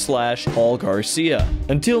patreon.com/Paul Garcia.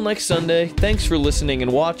 Until next Sunday, thanks for listening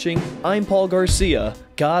and watching. I'm Paul Garcia.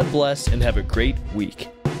 God bless and have a great week.